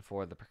lean in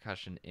for the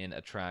percussion in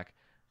a track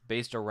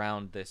based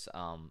around this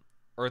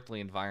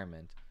earthly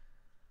environment.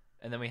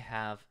 And then we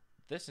have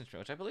this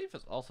instrument, which I believe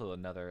is also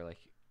another like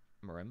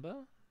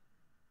marimba.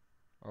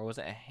 Or was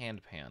it a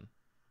hand pan?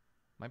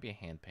 Might be a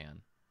hand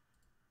pan.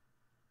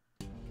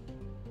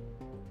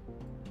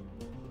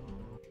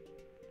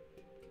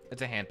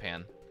 It's a hand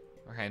pan.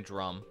 Or hand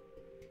drum.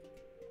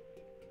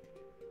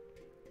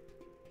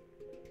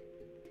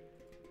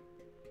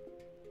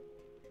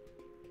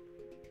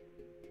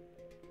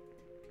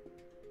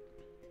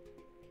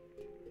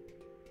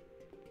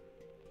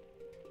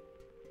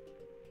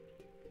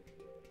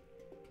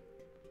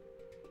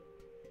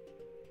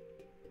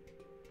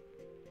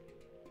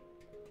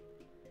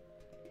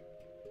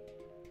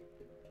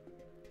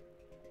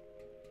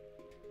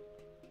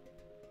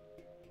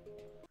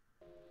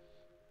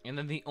 And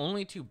then the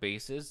only two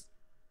basses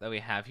that we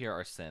have here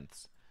are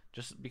synths,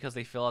 just because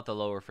they fill out the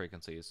lower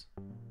frequencies.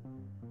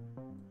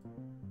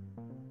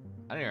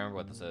 I don't even remember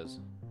what this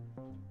is.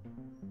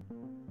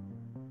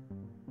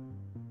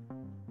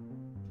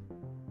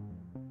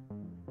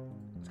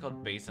 It's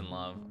called Bass in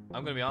Love.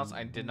 I'm gonna be honest,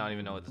 I did not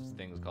even know what this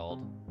thing is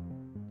called.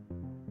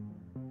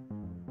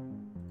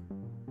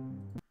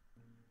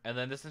 And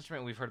then this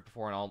instrument, we've heard it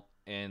before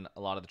in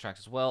a lot of the tracks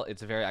as well.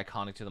 It's very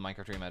iconic to the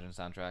Minecraft Reimagined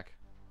soundtrack.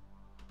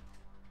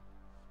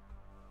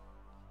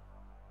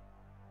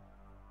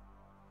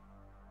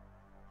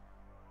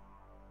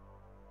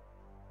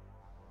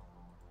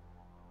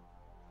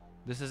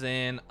 This is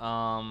in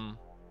I'm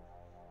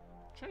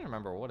trying to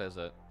remember, what is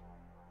it?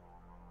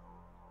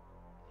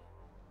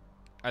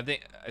 I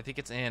think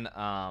it's in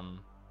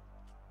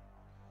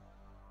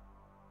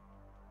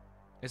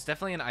it's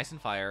definitely in Ice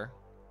and Fire.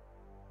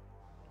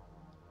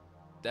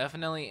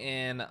 Definitely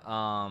in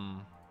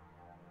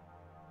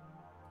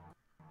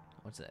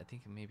what's it? I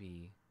think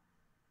maybe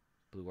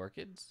Blue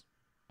Orchids?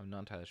 I'm not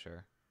entirely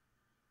sure.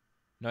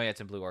 No, yeah, it's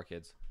in Blue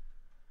Orchids.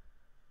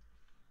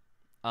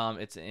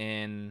 It's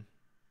in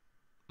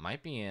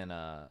might be in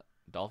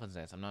Dolphin's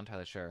Dance. I'm not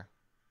entirely sure.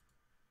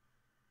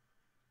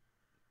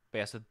 But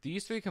yeah, so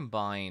these three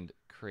combined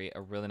create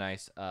a really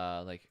nice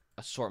like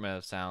assortment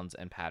of sounds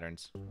and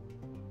patterns.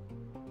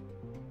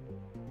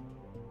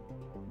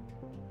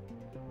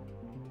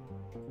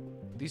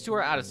 These two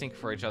are out of sync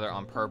for each other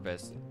on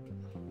purpose.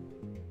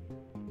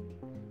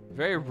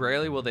 Very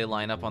rarely will they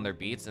line up on their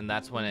beats, and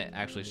that's when it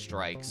actually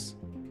strikes.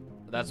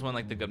 That's when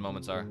like the good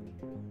moments are.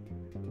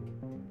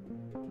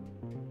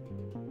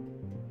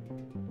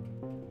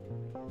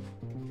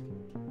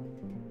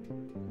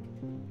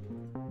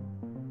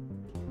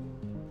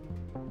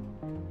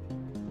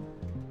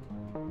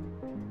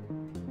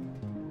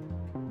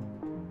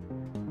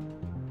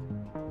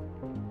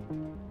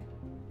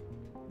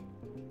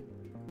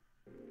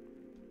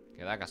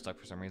 Okay, that got stuck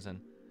for some reason.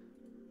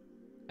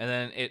 And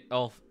then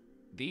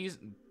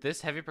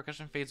this heavy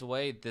percussion fades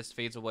away, this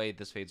fades away,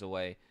 this fades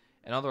away.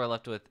 And all we're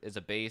left with is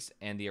a bass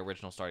and the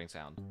original starting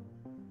sound.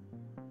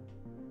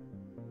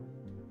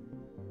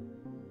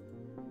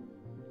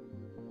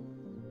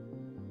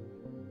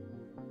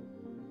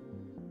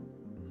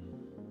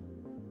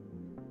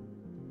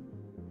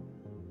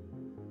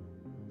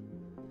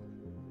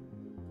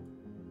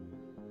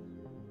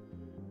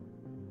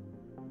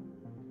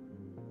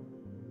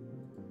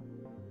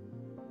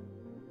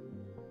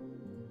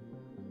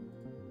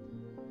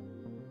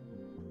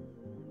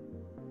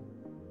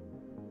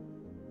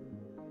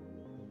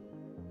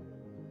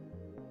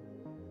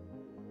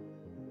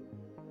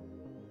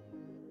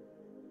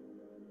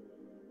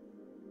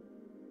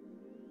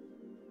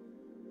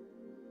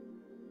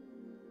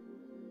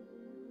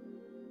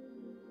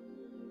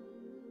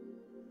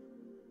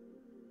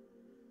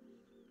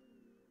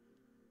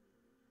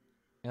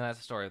 And that's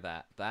the story of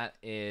that. That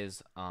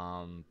is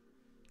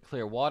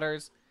Clear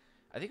Waters.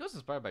 I think it was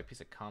inspired by a piece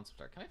of concept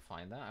art. Can I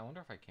find that? I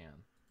wonder if I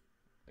can.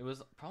 It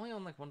was probably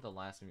on like one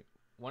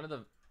of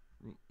the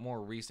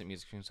more recent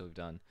music streams that we've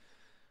done.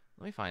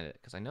 Let me find it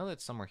because I know that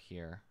it's somewhere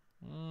here.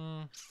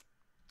 I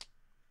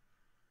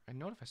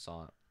know if I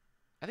saw it.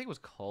 I think it was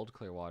called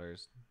Clear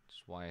Waters. Which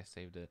is why I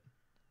saved it.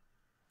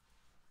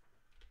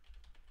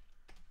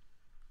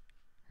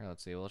 Here,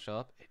 let's see. Will it show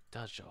up? It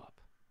does show up.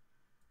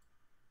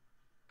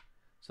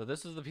 So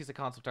this is the piece of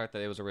concept art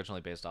that it was originally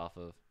based off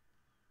of.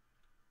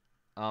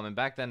 And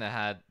back then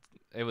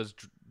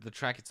the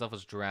track itself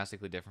was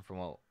drastically different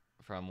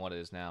from what it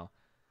is now.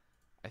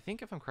 I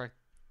think if I'm correct,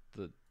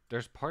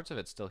 there's parts of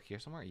it still here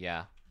somewhere.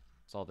 Yeah,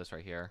 it's all this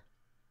right here.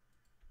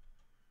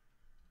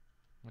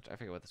 Which I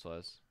forget what this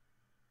was.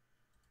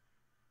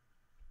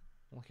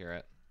 We'll hear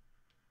it.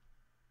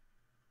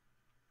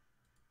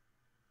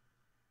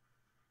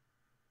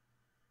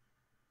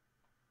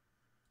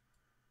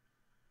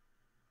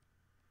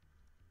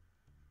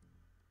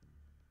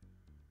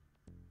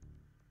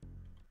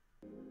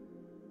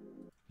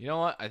 You know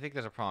what? I think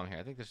there's a problem here.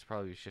 I think this should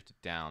probably be shifted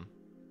down.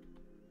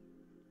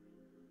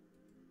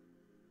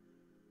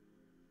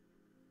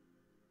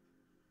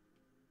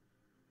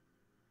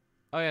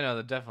 Oh yeah, no,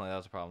 definitely that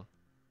was a problem.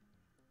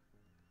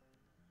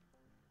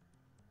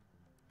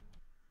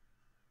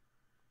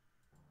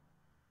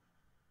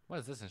 What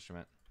is this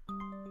instrument?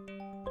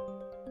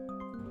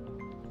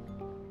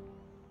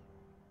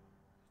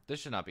 This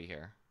should not be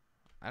here.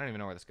 I don't even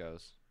know where this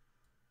goes.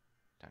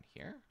 Down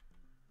here?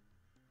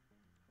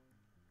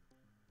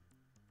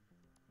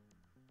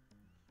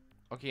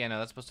 Okay, yeah, no,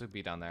 that's supposed to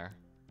be down there.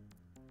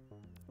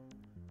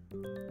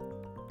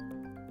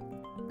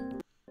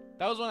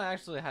 That was when I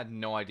actually had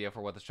no idea for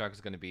what this track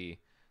was going to be.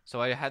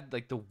 So I had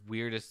like the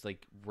weirdest,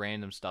 like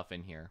random stuff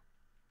in here.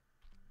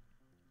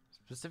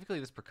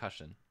 Specifically this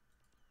percussion.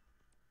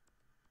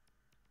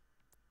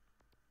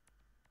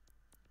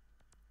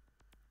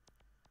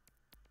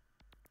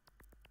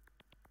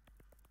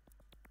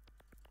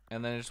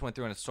 And then I just went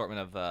through an assortment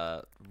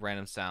of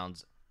random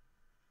sounds.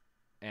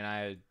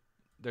 And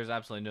there's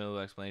absolutely no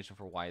explanation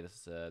for why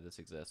this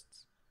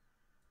exists.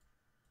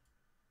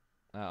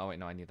 Oh wait,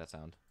 no, I need that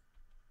sound.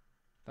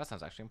 That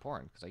sound's actually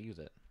important because I use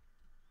it.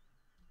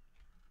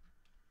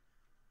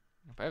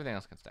 But everything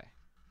else can stay.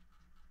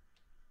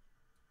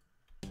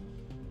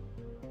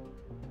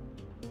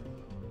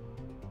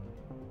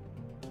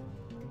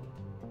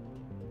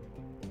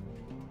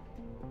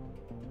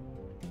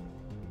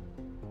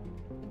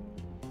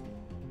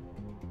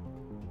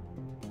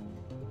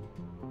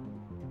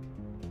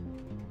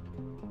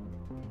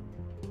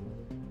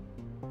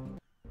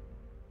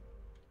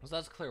 So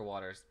that's Clear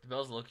Waters. The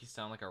bells low-key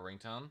sound like a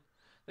ringtone.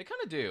 They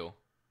kind of do.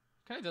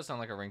 Kind of does sound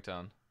like a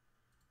ringtone.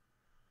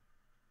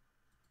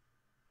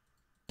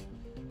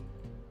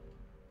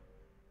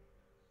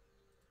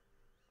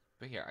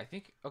 But here, I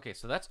think... Okay,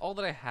 so that's all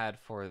that I had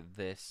for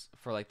this,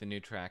 for like the new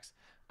tracks.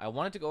 I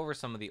wanted to go over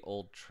some of the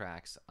old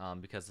tracks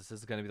because this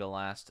is going to be the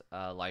last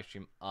live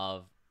stream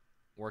of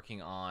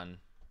working on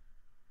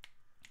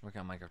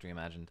Minecraft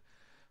Reimagined.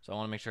 So I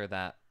want to make sure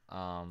that...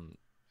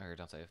 or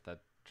don't say if that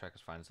track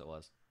was fine as it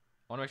was.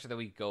 I want to make sure that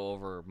we go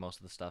over most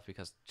of the stuff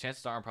because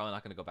chances are I'm probably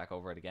not going to go back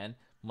over it again.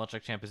 Much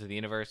like Champions of the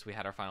Universe, we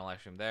had our final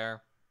live stream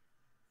there,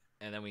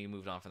 and then we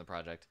moved on from the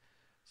project.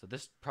 So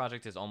this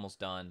project is almost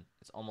done.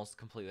 It's almost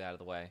completely out of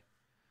the way.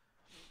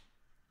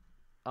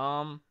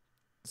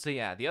 So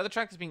yeah, the other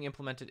track that's being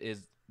implemented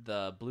is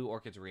the Blue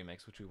Orchids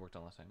remix, which we worked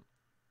on last time.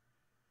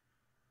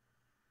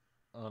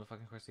 Oh, the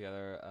fucking course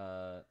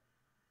together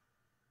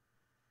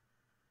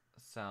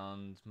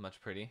sounds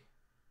much pretty.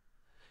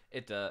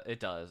 It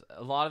does.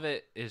 A lot of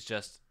it is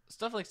just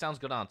stuff like sounds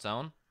good on its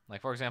own.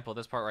 Like for example,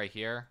 this part right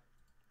here.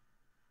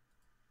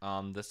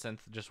 This synth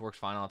just works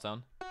fine on its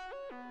own.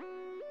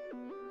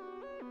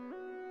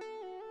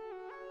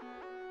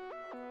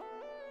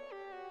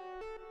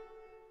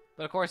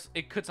 But of course,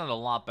 it could sound a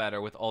lot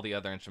better with all the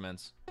other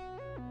instruments.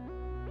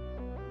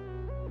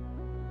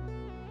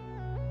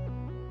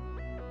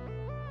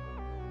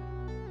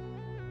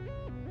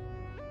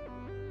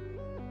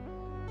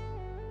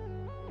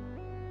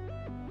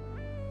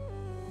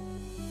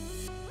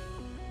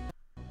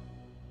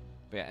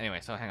 But yeah, anyway,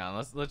 so hang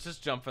on. Let's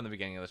just jump from the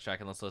beginning of this track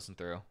and let's listen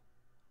through.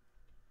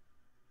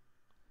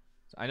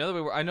 So I know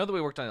that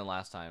we worked on it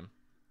last time.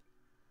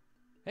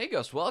 Hey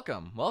Ghost,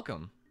 welcome.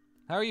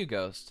 How are you,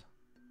 Ghost?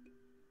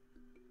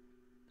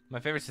 My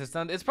favorite synth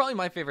sound? It's probably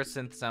my favorite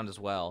synth sound as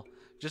well.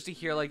 Just to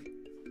hear like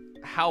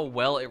how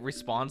well it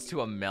responds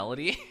to a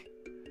melody.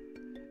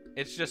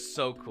 It's just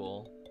so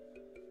cool.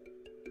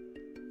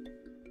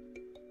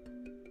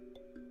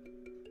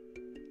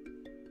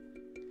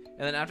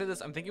 And then after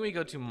this, I'm thinking we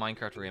go to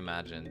Minecraft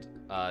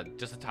Reimagined,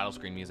 just the title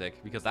screen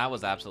music, because that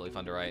was absolutely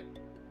fun to write.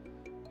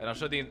 And I'll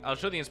show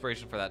the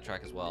inspiration for that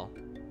track as well.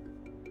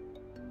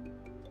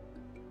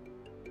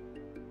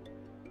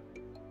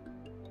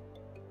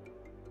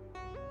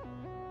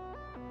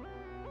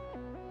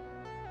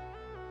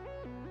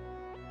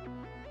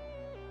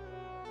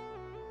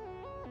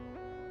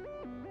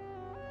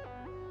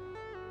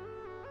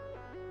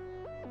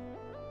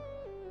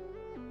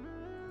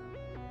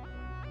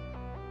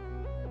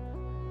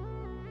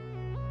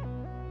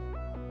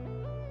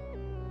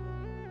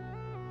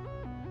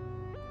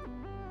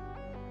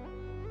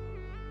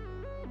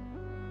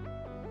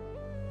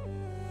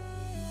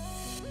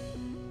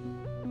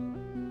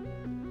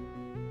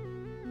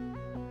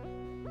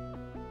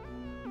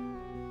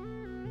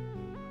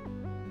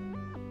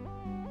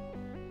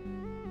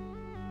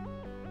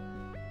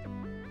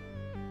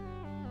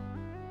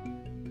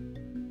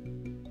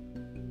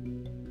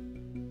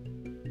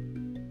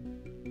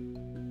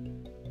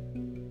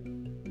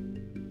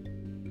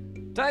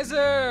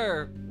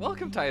 Tizer!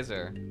 Welcome,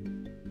 Tizer.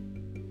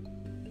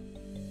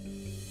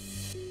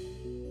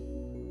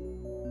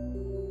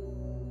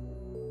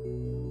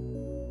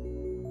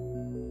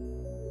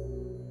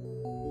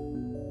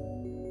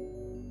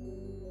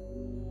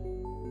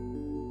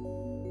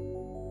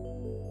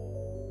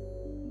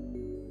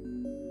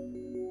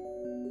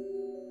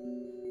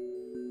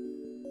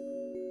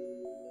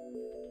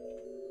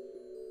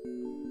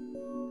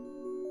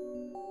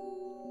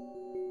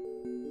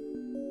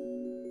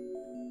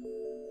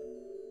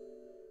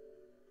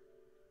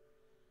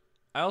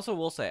 I also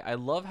will say, I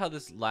love how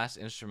this last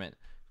instrument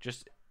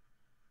just,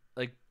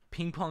 like,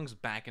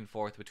 ping-pongs back and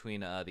forth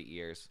between the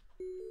ears.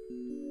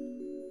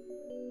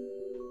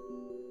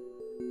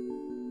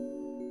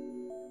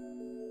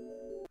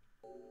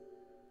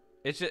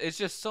 It's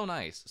just so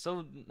nice.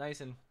 So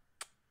nice and...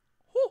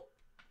 Whew.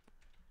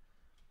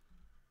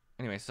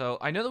 Anyway, so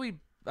I know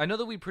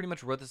that we pretty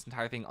much wrote this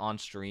entire thing on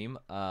stream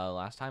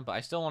last time, but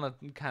I still want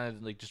to kind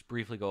of, like, just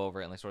briefly go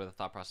over it and, like, sort of the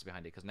thought process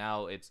behind it, because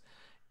now it's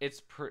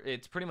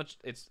pretty much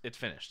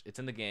finished. It's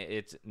in the game.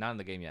 It's not in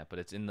the game yet, but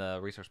it's in the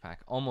resource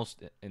pack,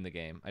 almost in the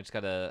game. I just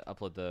gotta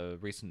upload the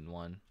recent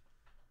one.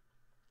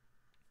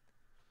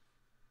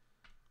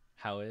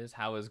 How is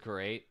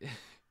great?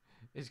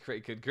 Is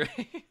great good great?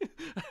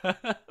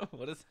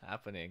 What is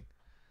happening?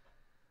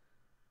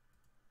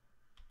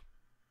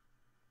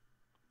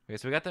 Okay,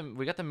 so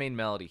we got the main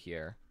melody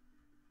here,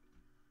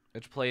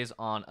 which plays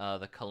on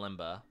the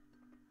kalimba,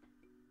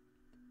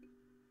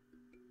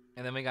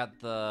 and then we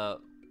got the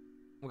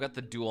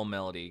dual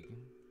melody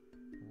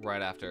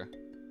right after,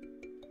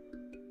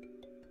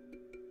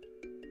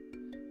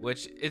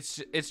 which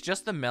it's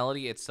just the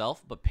melody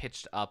itself but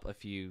pitched up a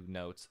few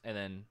notes and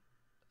then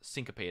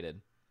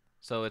syncopated,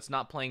 so it's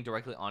not playing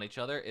directly on each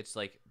other. It's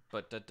like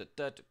so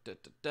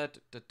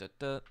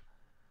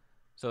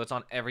it's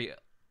on every,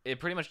 it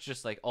pretty much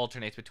just like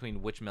alternates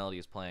between which melody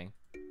is playing.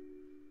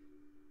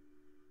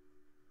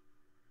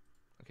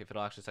 Okay, if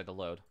it'll actually decide to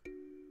load.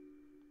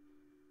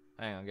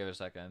 Hang on, give it a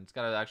second. It's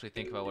gotta actually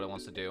think about what it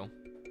wants to do.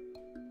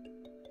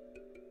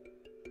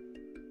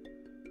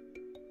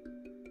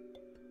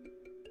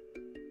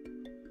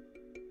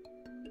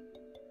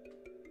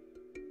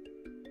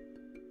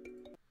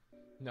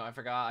 No, I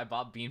forgot. I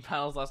bought bean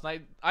paddles last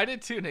night. I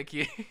did too,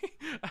 Nikki.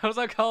 I was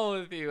on call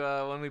with you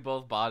when we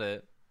both bought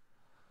it.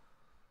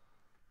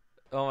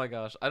 Oh my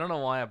gosh, I don't know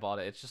why I bought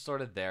it. It's just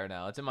sort of there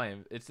now. It's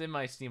in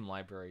my Steam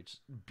library.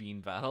 Just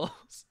bean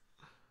battles.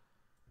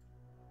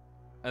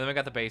 And then we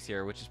got the bass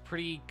here, which is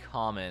pretty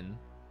common.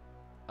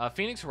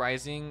 Phoenix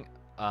Rising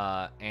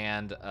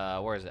and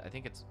where is it? I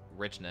think it's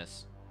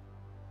Richness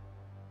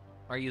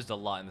are used a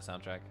lot in the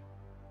soundtrack.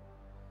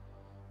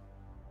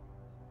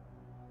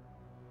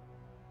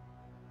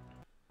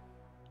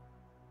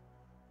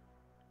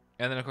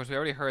 And then of course we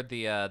already heard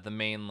the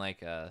main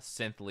like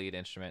synth lead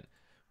instrument,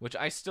 which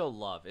I still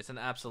love. It's an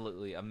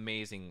absolutely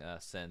amazing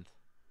synth.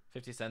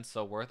 50 cents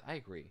so worth? I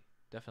agree.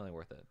 Definitely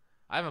worth it.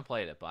 I haven't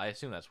played it, but I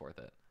assume that's worth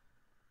it.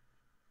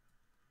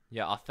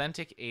 Yeah,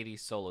 authentic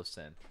 80s solo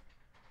synth.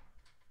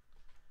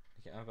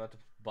 Okay, I'm about to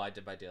buy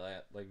Dead by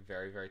Daylight. Like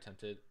very, very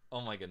tempted.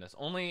 Oh my goodness.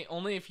 Only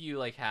if you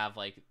like have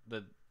like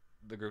the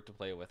group to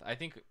play with. I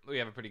think we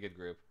have a pretty good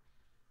group.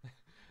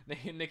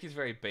 Nikki's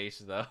very base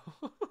though.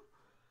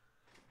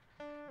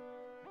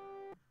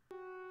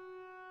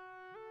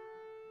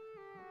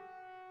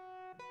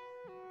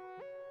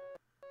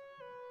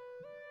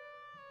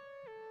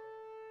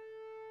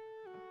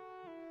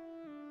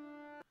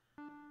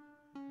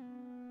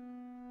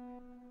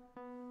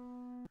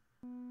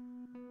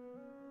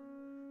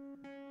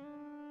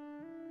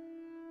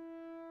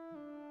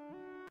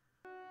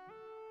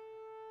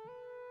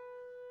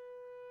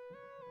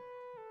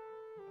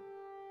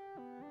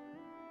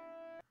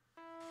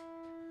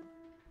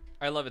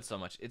 I love it so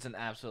much. It's an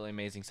absolutely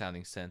amazing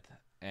sounding synth,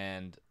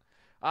 and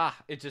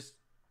it just.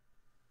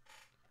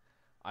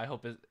 I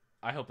hope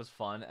it's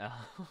fun.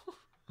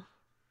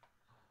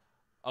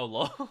 Oh,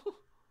 lol.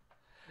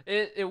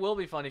 It will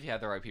be fun if you have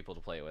the right people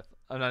to play it with.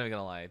 I'm not even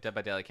gonna lie. Dead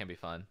by Daylight can be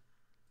fun.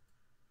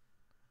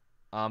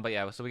 But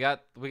yeah, so we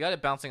got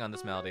it bouncing on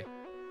this melody.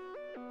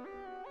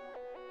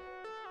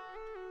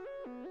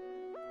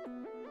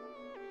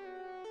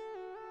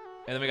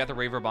 And then we got the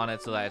reverb on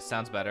it so that it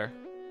sounds better.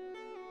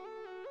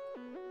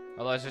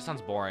 Otherwise, it just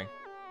sounds boring.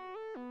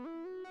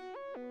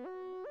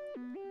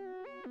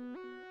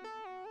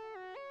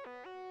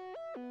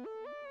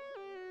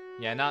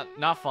 Yeah,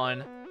 not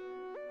fun.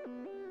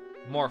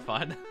 More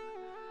fun.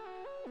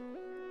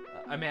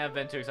 I may have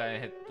been too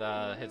excited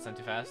and hit send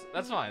too fast.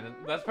 That's fine.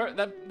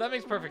 That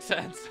makes perfect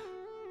sense.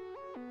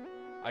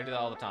 I do that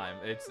all the time.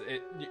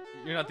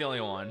 You're not the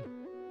only one.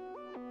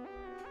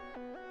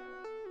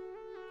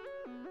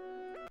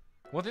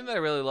 One thing that I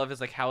really love is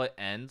like how it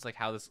ends, like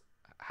how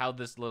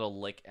this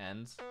little lick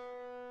ends.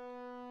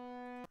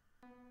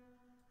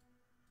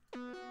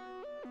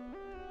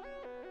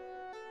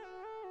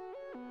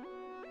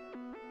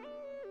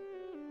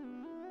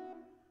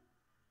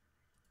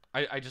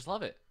 I just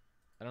love it.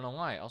 I don't know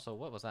why. Also,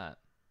 what was that?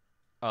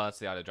 Oh, that's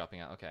the audio dropping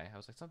out. Okay, I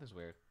was like, something's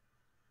weird.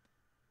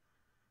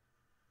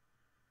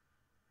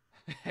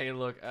 Hey,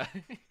 look. And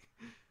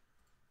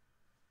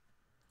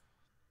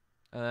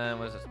then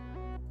what is this?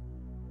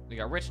 We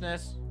got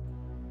Richness,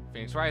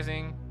 Phoenix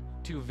Rising,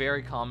 two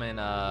very common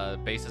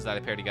bases that I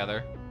pair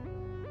together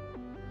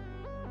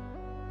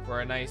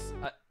for a nice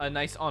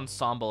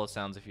ensemble of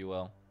sounds, if you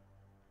will.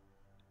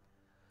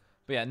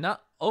 But yeah,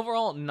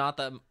 overall not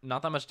that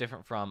much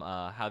different from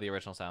how the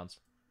original sounds.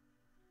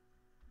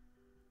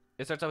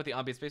 It starts out with the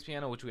ambient space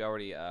piano, which we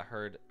already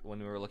heard when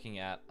we were looking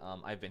at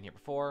I've Been Here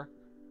Before.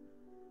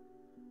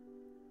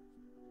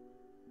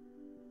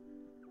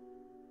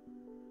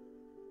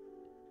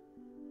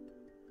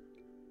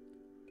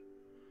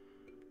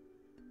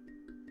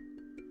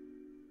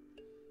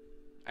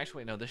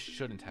 Actually, wait, no, this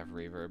shouldn't have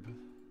reverb.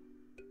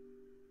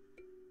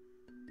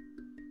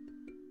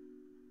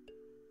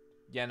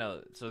 Yeah,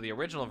 no, so the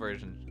original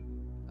version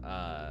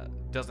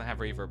doesn't have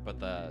reverb, but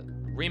the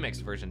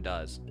remix version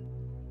does.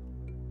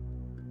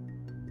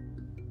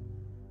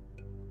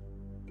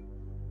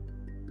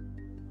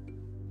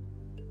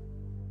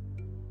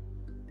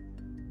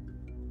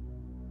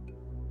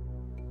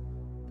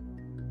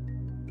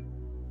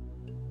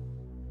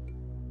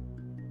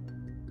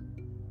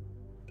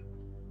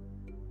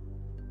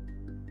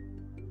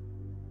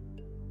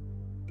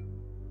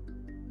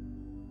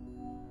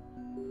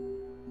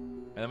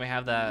 And then we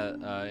have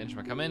that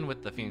instrument come in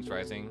with the Phoenix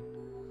Rising.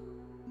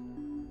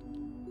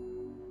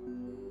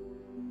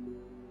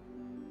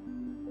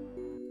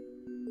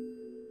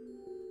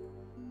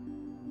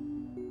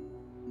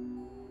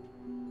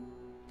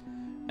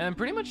 And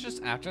pretty much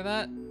just after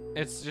that,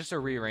 it's just a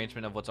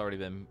rearrangement of what's already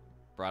been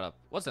brought up.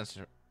 What's this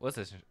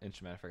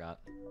instrument? I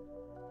forgot.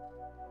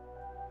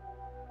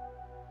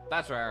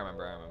 That's right, I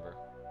remember.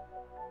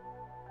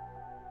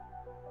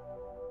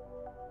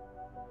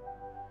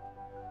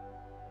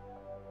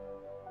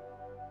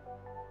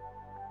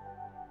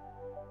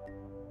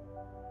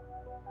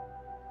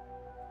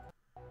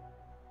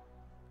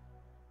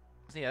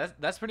 So yeah,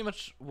 that's pretty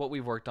much what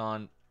we've worked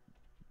on.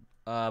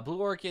 Blue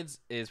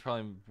Orchids is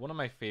probably one of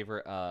my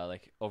favorite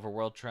like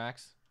overworld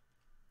tracks.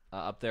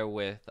 Up there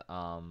with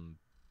what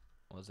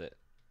was it?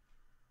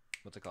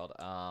 What's it called?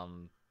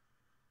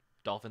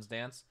 Dolphin's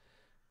Dance,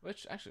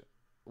 which actually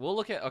we'll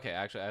look at. Okay,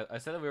 actually, I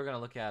said that we were gonna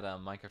look at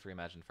Minecraft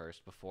Reimagined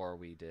first before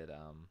we did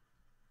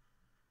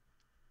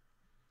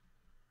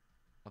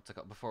what's it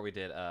called? Before we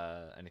did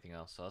anything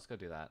else. So let's go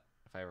do that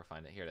if I ever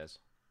find it. Here it is.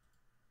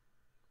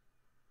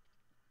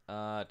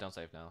 Don't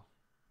save now,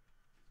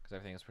 because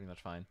everything is pretty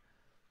much fine.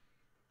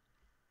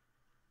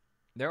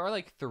 There are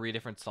like 3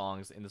 different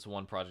songs in this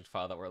one project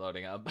file that we're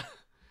loading up.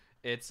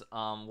 It's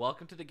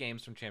Welcome to the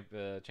Games from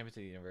Champions of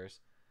the Universe.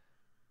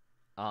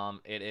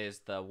 It is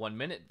the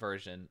 1-minute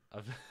version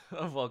of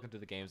of Welcome to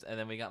the Games, and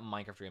then we got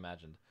Minecraft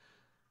Reimagined.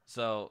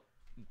 So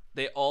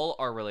they all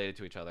are related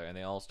to each other, and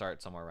they all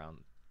start somewhere around.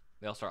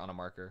 They all start on a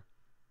marker.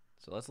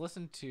 So let's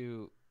listen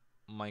to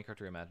Minecraft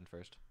Reimagined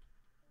first.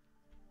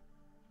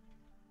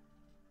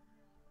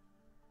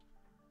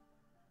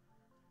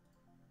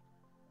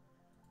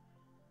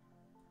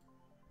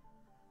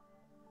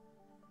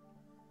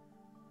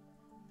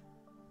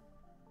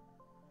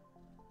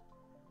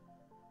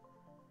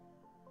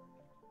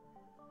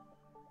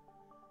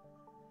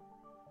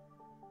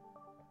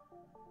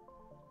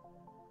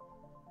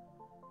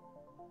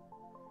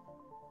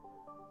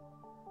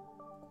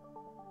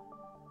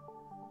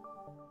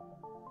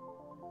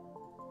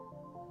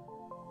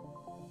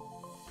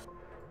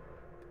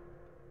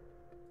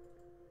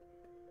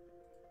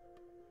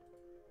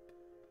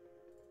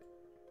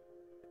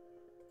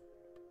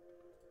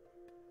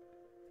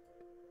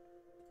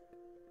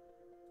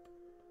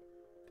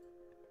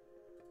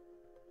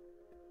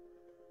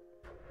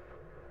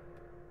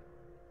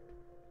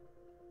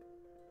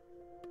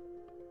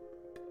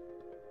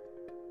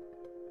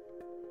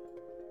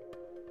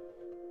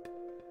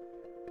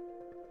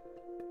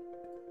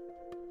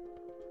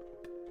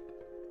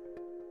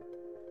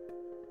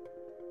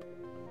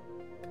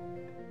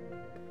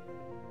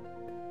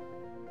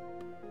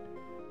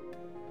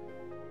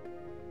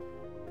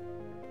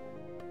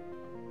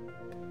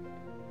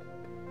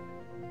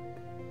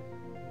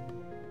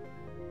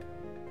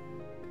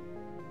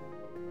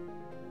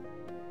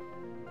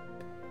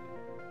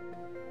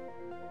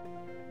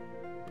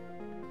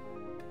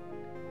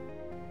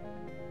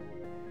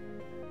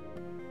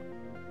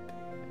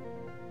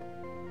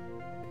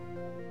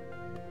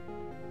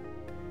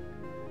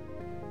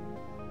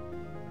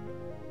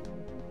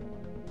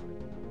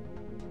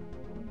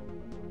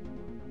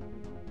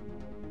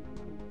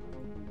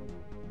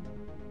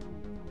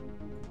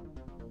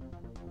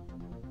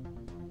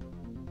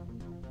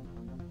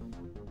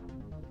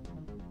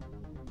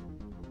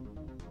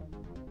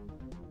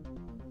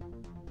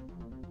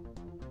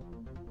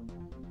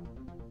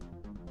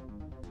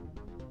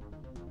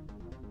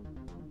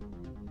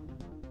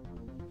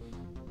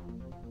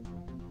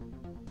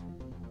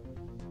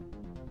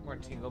 More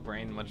tingle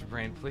brain, much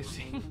brain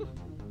pleasing.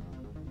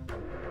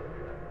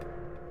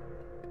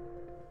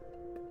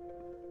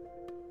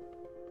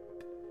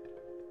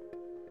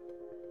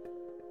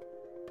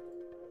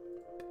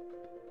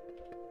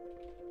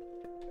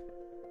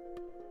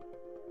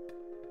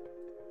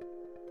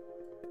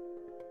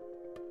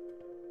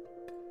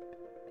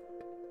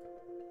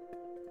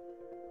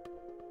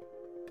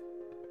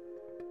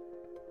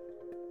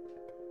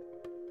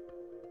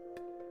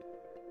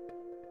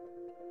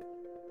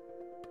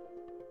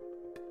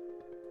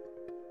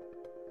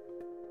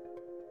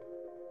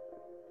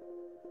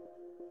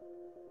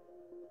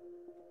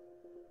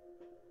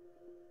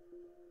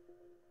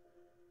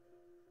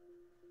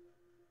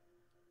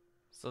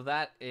 So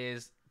that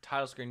is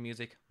title screen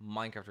music,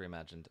 Minecraft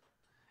Reimagined.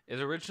 It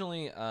was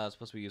originally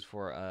supposed to be used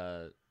for,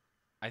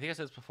 I think I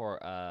said this before,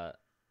 a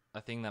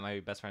thing that my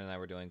best friend and I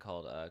were doing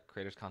called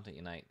Creators Content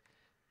Unite.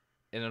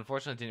 It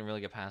unfortunately didn't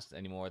really get past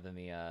any more than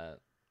the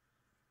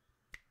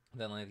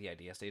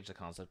idea stage, the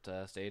concept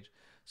stage.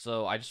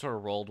 So I just sort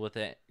of rolled with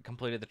it,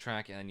 completed the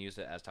track, and then used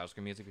it as title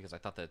screen music because I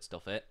thought that it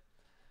still fit.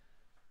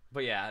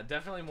 But yeah,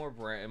 definitely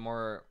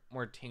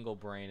more tingle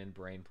brain and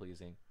brain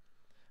pleasing.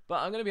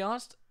 But I'm gonna be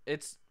honest,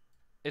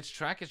 its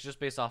track is just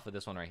based off of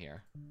this one right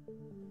here.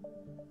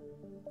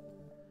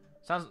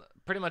 Sounds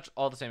pretty much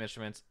all the same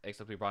instruments,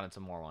 except we brought in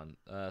some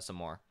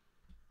more.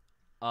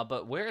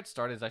 But where it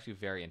started is actually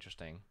very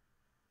interesting,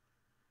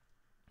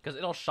 because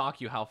it'll shock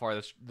you how far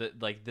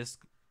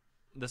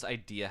this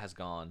idea has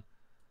gone.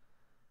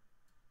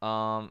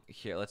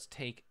 Here, let's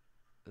take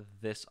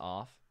this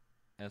off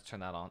and let's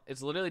turn that on.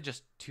 It's literally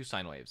just two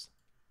sine waves,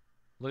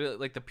 literally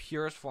like the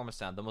purest form of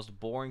sound, the most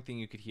boring thing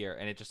you could hear,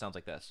 and it just sounds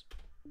like this.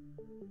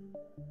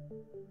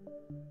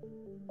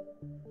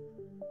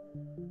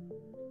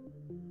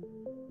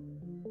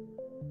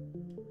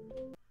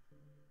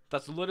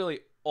 That's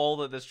literally all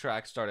that this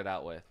track started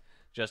out with.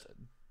 Just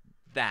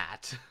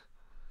that.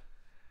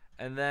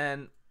 And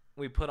then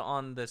we put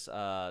on this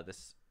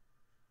this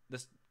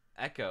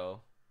echo.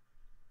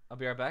 I'll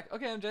be right back.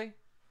 Okay, MJ.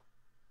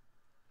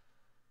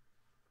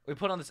 We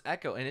put on this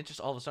echo and it just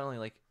all of a sudden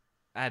like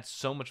adds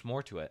so much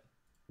more to it.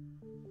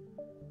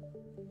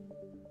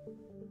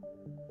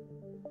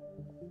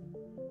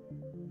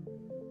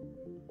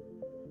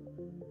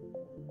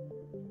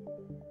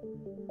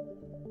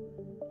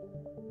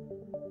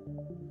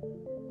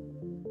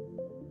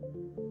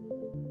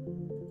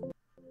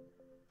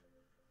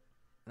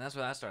 And that's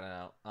where that started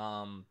out.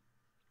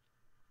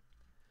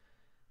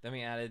 Then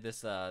we added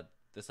this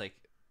this like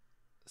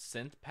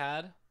synth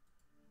pad.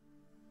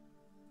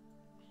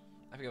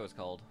 I forget what it's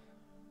called.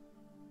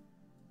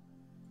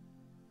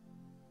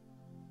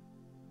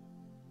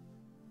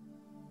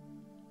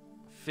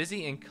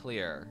 Fizzy and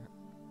clear.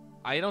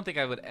 I don't think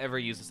I would ever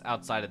use this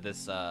outside of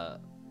this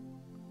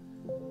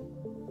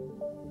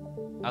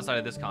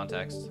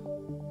context.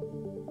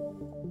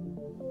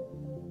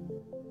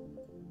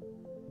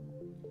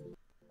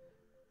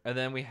 And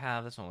then we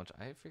have this one, which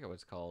I forget what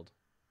it's called.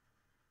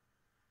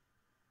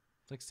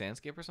 It's like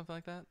Sandscape or something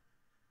like that.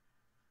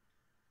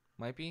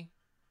 Might be.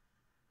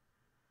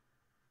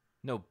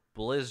 No,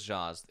 Blizz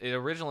Jaws. It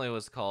originally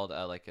was called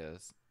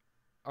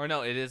or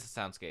no, it is a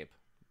soundscape.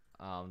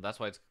 That's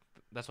why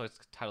it's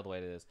titled the way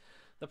it is.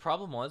 The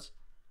problem was,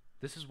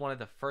 this is one of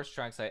the first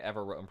tracks I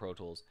ever wrote in Pro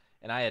Tools,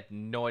 and I had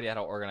no idea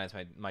how to organize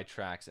my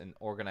tracks and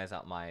organize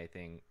out my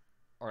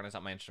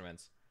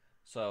instruments.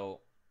 So,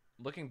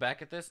 looking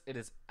back at this, it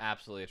is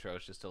absolutely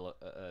atrocious to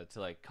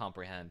like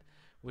comprehend,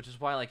 which is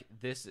why like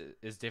this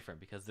is different,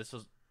 because this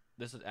was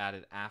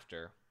added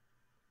after.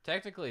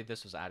 Technically,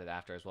 this was added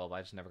after as well, but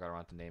I just never got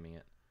around to naming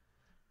it.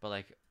 But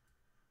like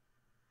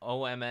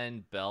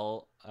OMN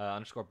bell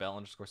underscore bell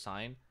underscore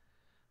sign,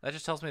 that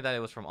just tells me that it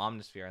was from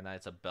Omnisphere and that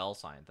it's a bell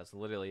sign. That's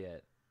literally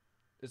it.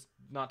 It's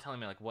not telling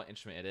me like what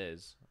instrument it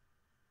is.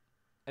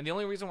 And the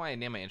only reason why I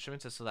name my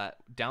instruments is so that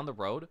down the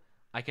road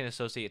I can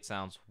associate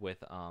sounds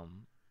with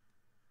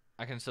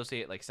I can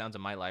associate like sounds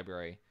in my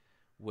library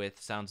with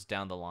sounds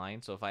down the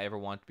line. So if I ever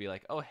want to be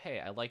like, oh hey,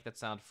 I like that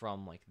sound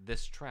from like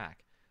this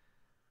track.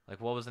 Like,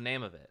 what was the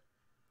name of it?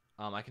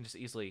 I can just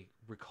easily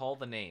recall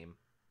the name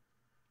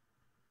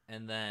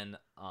and then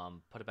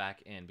put it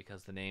back in,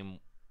 because the name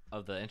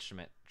of the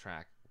instrument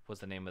track was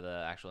the name of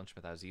the actual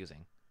instrument that I was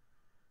using.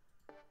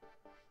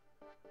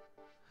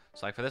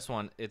 So, like, for this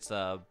one, it's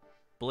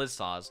Blizz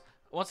Saws.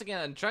 Once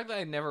again, a track that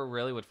I never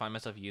really would find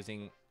myself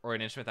using, or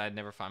an instrument that I'd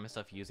never find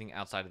myself using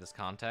outside of this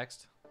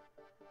context.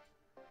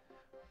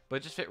 But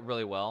it just fit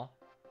really well.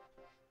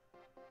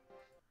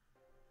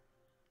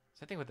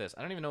 Same thing with this.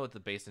 I don't even know what the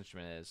bass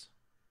instrument is.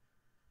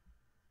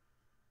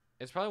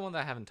 It's probably one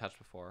that I haven't touched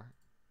before.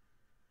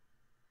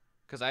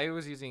 Because I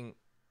was using...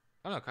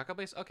 Oh no, crocodile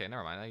bass? Okay,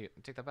 never mind. I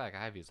take that back.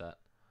 I have used that.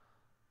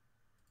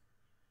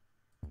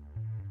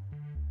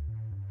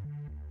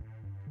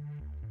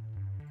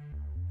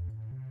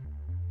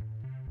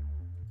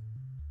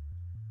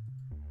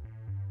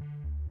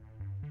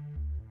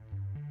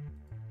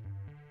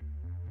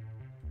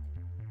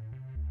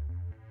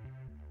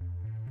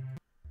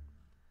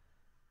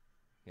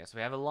 Yeah, so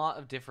we have a lot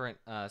of different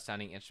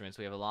sounding instruments.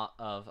 We have a lot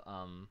of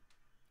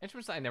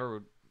instruments that I never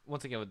would,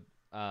 once again, would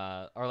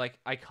are like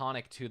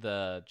iconic to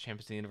the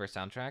Champions of the Universe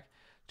soundtrack,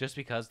 just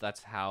because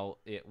that's how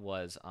it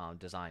was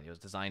designed. It was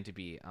designed to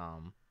be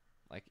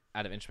like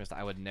out of instruments that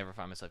I would never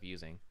find myself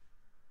using,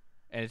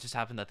 and it just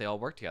happened that they all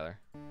work together.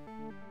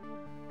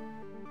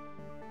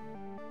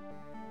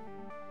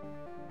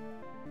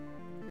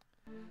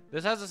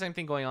 This has the same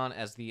thing going on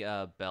as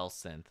the bell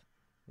synth,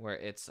 where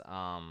it's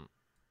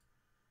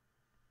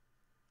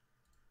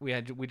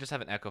we just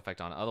have an echo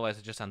effect on it. Otherwise,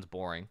 it just sounds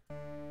boring,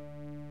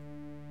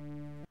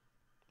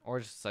 or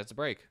it just decides to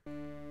break.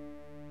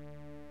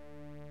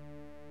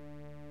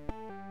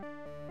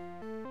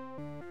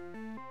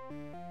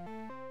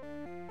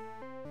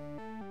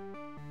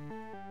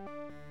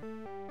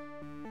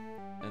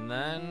 And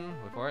then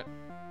wait for it.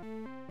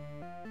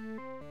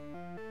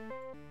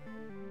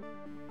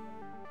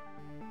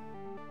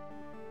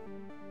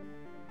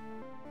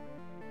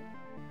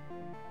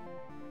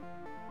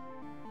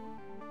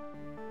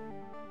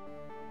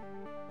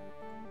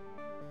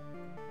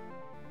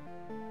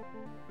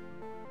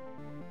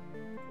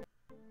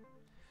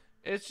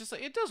 It's just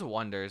like, it does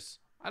wonders.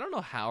 I don't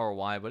know how or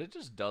why, but it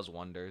just does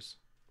wonders.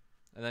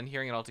 And then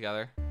hearing it all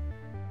together.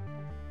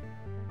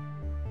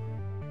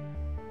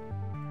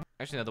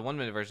 Actually, no, the 1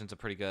 minute version is a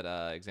pretty good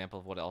example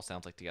of what it all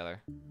sounds like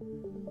together.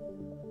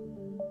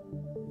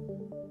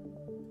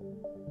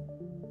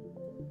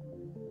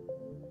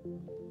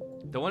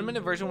 The 1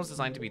 minute version was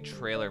designed to be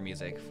trailer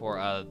music for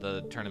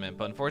the tournament,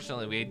 but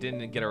unfortunately we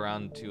didn't get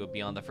around to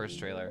beyond the first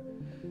trailer.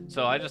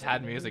 So I just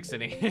had music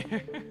sitting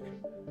here.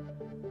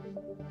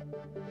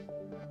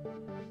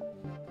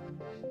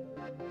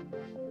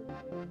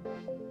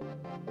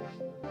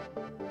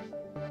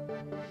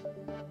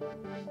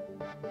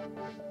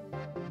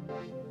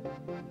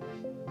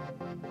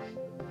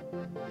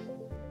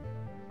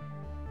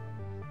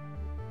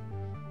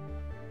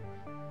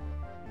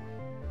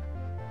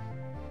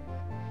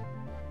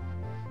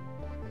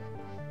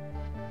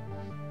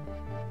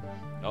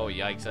 Oh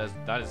yikes,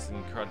 that is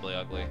incredibly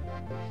ugly.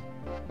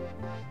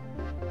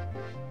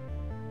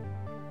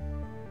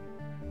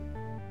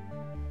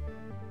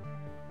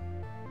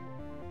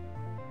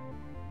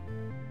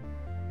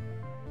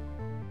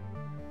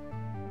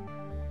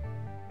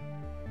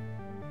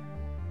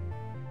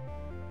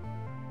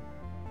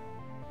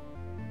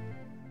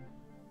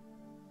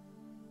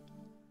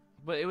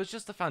 But it was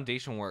just the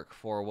foundation work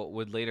for what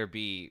would later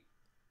be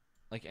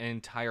like an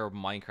entire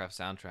Minecraft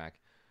soundtrack,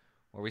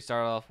 where we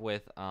start off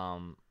with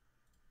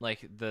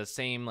like the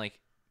same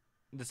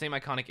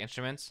iconic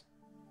instruments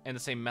and the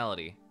same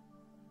melody.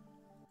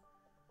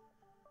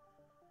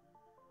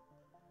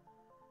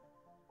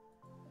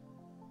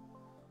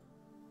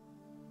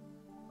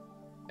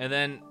 And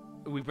then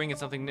we bring in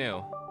something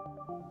new.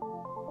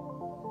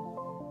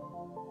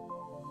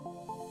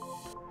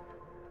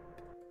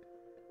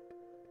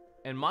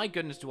 And my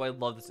goodness, do I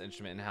love this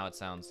instrument and how it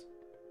sounds.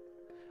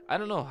 I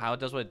don't know how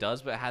it does what it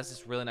does, but it has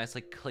this really nice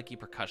like clicky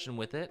percussion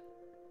with it.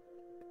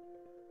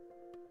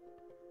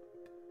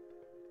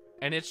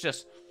 And it's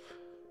just,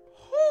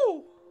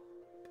 whoo!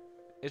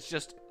 It's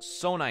just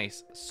so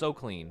nice, so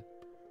clean.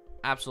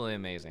 Absolutely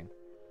amazing.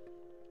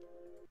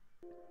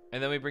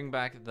 And then we bring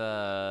back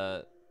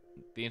the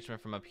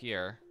instrument from up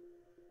here.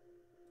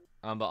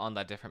 But on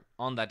that different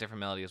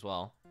melody as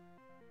well.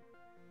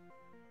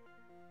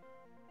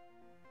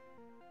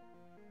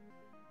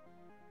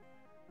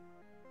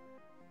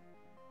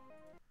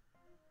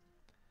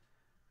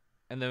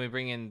 And then we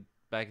bring in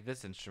back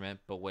this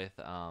instrument, but with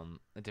a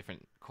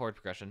different chord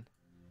progression.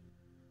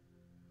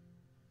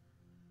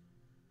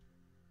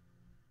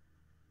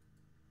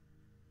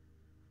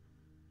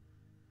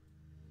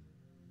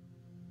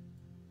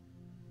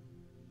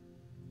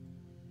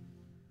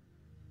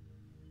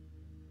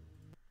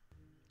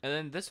 And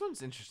then this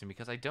one's interesting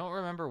because I don't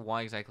remember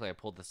why exactly I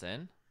pulled this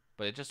in,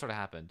 but it just sort of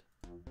happened.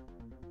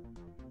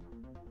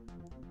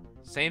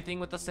 Same thing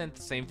with the synth,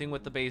 same thing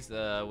with the bass,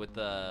 with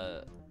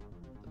the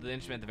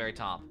instrument at the very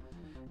top.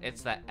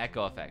 It's that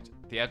echo effect.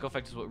 The echo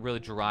effect is what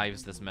really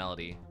drives this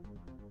melody.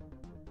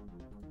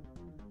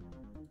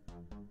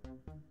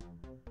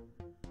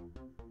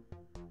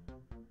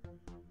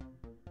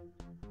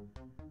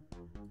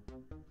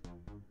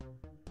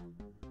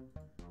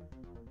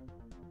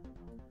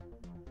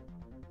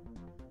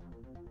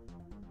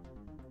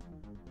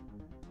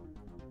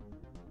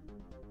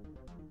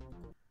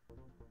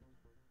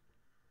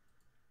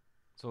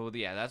 So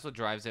yeah, that's what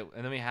drives it.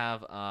 And then we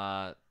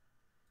have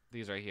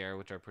these right here,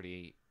 which are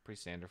pretty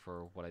standard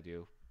for what I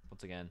do.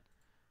 Once again,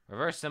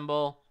 reverse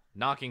cymbal,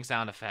 knocking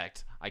sound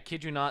effect. I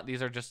kid you not,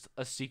 these are just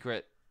a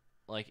secret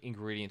like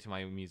ingredient to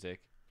my music.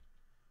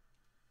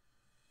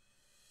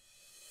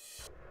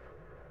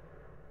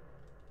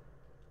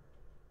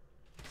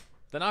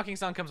 The knocking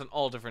sound comes in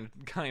all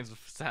different kinds of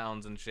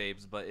sounds and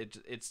shapes, but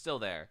it's still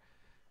there.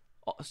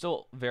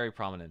 Still very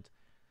prominent.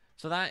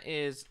 So that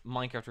is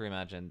Minecraft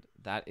Reimagined.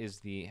 That is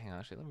the... Hang on,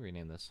 actually, let me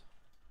rename this.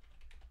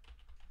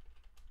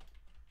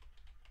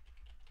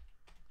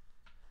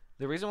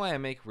 The reason why I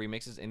make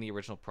remixes in the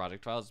original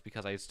project files is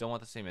because I still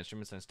want the same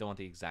instruments and I still want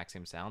the exact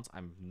same sounds.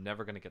 I'm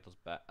never gonna get those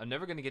back. I'm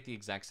never gonna get the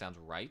exact sounds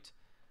right.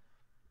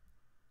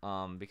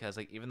 Because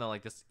like even though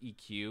like this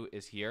EQ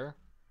is here,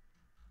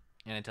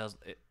 and it tells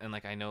it, and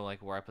like I know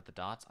like where I put the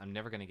dots, I'm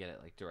never gonna get it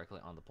like directly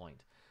on the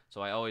point.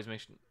 So I always make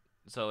sure.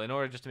 So in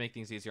order just to make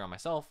things easier on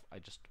myself, I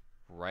just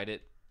write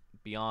it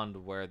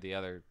beyond where the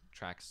other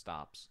track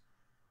stops.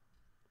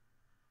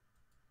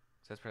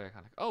 So that's pretty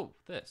iconic. Oh,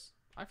 this.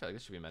 I feel like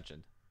this should be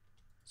mentioned.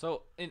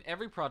 So in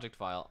every project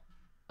file,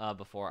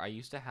 before I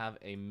used to have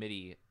a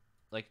MIDI,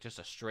 like just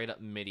a straight up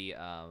MIDI,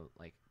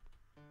 like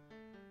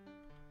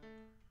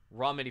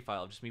raw MIDI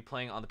file of just me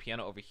playing on the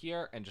piano over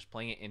here and just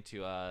playing it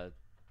into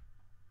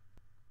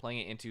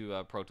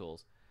Pro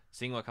Tools,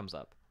 seeing what comes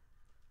up.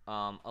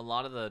 A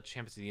lot of the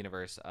Champions of the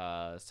Universe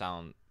a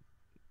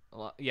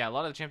lot of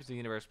the Champions of the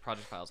Universe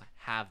project files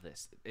have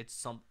this.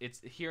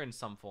 It's here in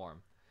some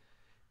form.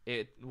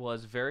 It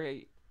was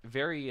very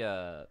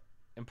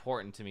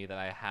important to me that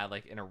I had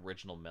like an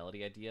original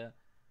melody idea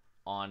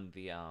on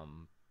the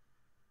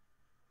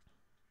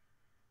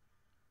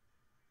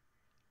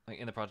like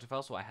in the project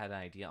file, so I had an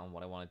idea on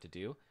what I wanted to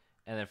do,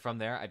 and then from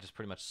there I just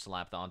pretty much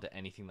slapped onto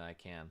anything that I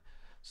can.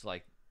 So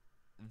like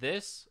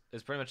this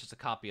is pretty much just a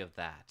copy of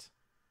that.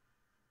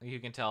 You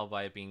can tell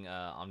by it being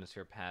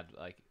Omnisphere Pad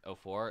like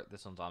 04.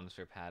 This one's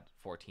Omnisphere Pad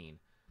 14.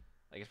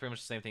 Like it's pretty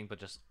much the same thing, but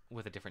just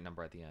with a different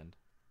number at the end.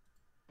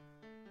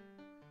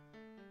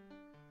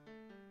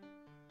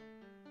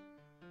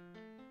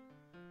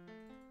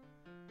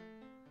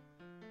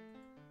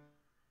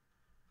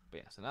 But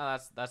yeah, so now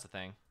that's the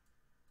thing.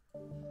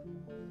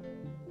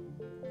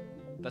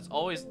 It's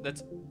always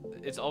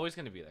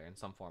going to be there in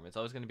some form. It's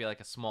always going to be like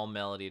a small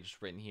melody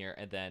just written here,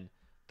 and then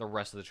the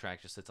rest of the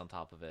track just sits on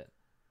top of it.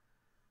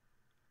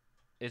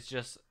 It's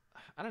just,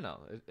 I don't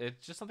know.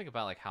 It's just something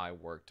about like how I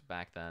worked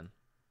back then,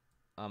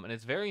 and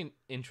it's very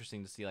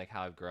interesting to see like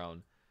how I've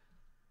grown.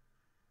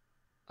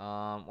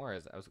 Where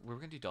is it? We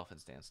were gonna do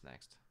Dolphin's Dance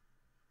next,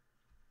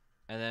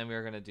 and then we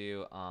were gonna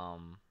do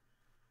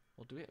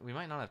well, we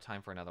might not have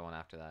time for another one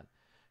after that,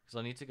 because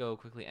I'll need to go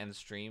quickly end the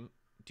stream,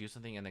 do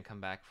something, and then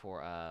come back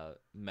for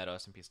Meta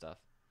SMP stuff.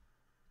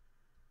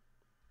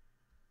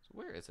 So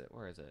where is it?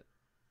 Where is it?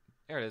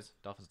 There it is.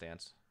 Dolphin's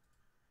Dance.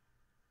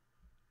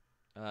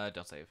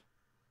 Don't save.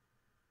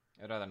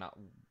 I'd rather not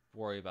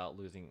worry about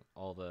losing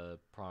all the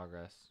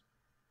progress,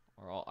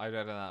 I'd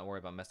rather not worry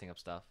about messing up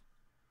stuff.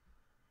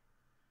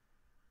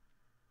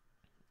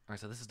 All right,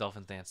 so this is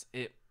Dolphin's Dance.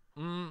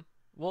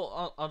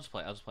 Well, I'll just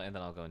play. I'll just play, and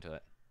then I'll go into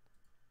it.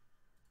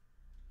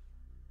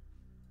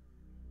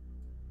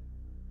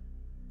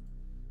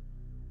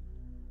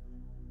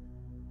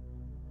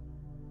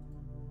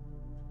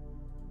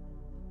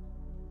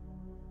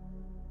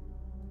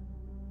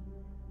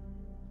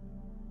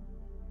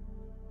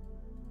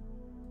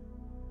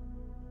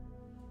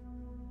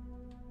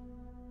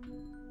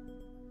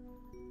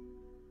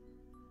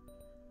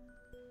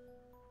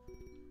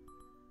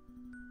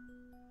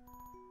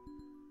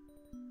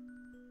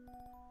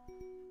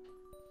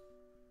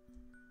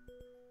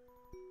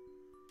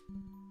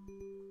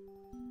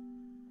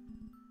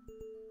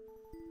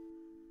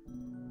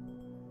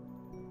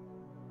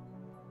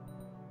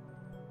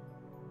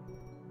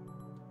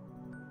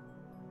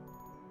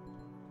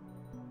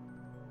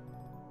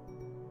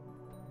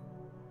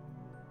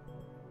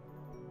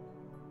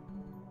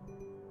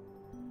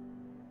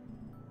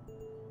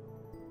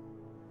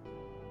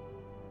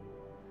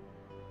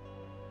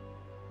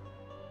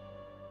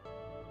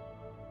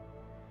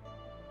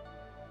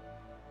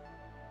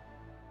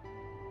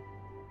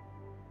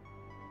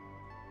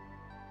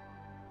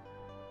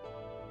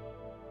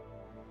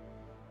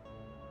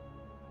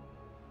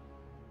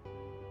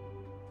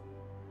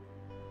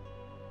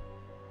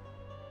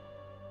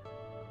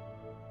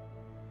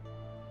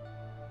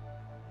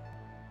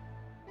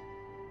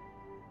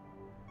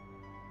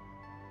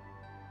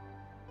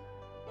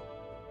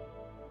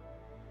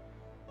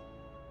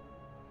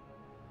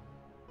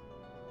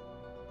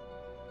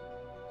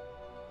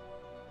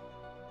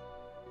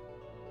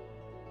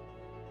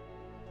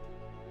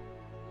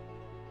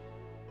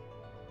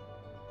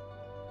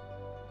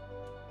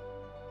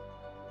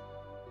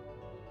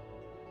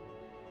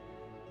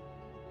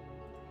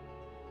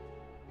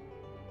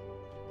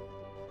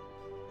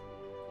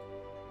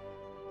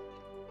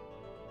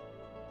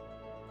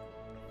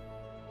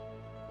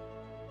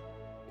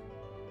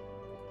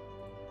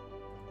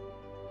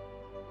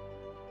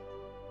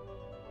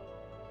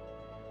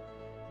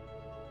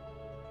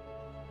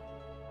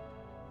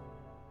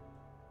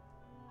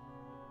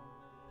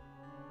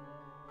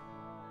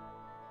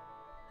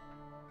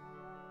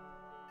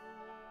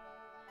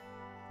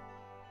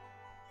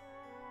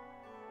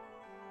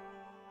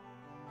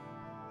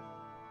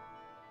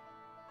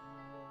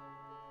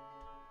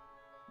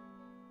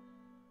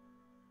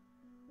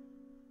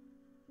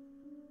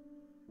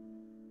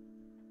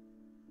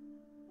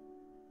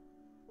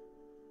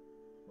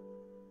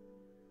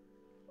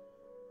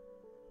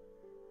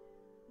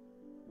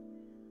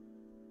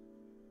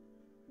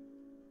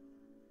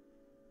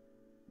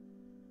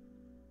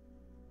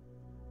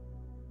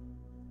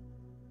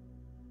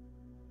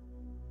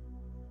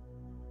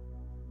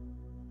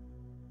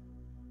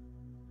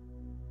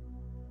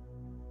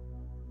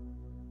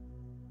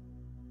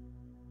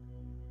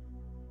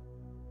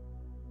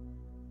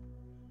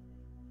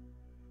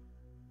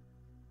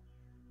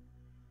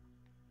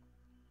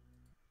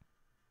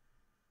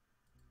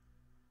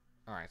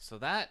 All right, so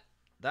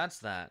that's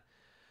that.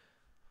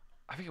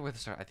 I forget where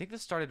this started. I think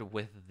this started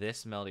with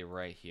this melody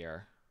right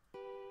here.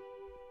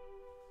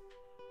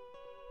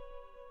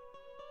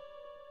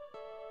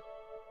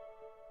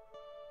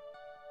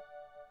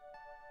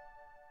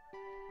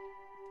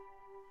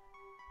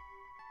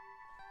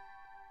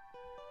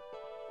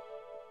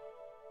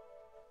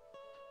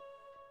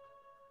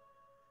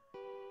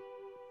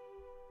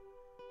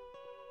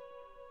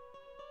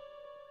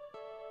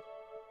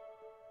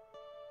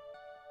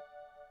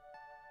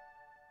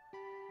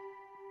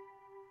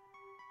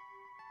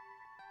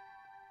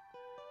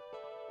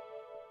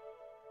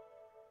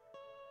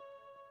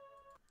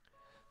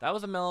 That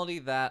was a melody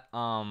that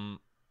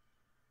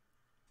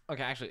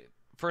okay, actually,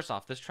 first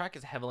off, this track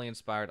is heavily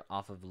inspired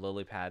off of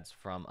Lily Pads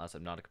from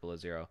Subnautica Below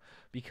Zero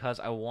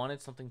because I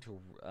wanted something to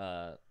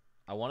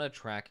I wanted a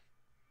track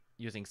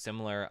using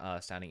similar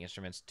sounding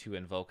instruments to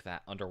invoke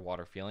that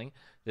underwater feeling.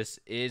 This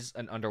is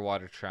an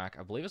underwater track.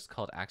 I believe it's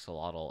called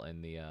Axolotl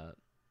in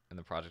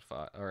the project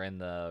file or in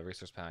the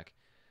resource pack.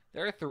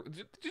 There are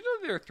did you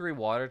know there are 3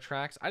 water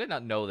tracks? I did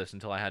not know this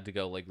until I had to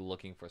go like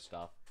looking for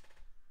stuff.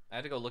 I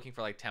had to go looking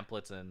for like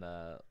templates and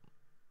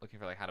looking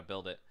for like how to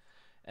build it.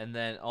 And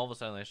then all of a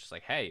sudden it's just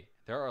like, hey,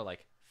 there are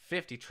like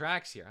 50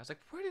 tracks here. I was like,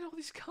 where did all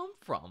these come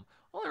from?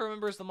 All I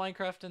remember is the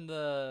Minecraft and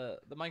the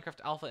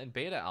Minecraft Alpha and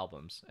Beta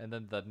albums, and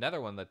then the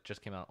Nether one that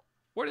just came out.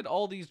 Where did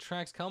all these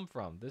tracks come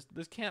from?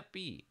 This can't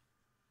be.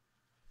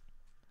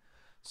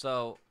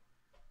 So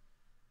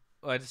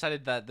I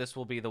decided that this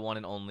will be the one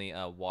and only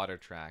water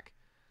track.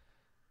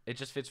 It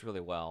just fits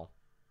really well.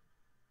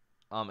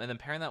 And then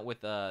pairing that with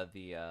the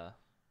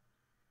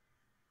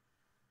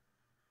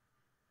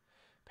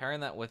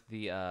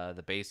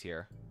bass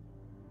here,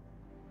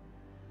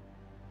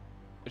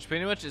 which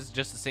pretty much is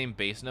just the same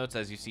bass notes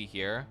as you see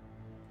here.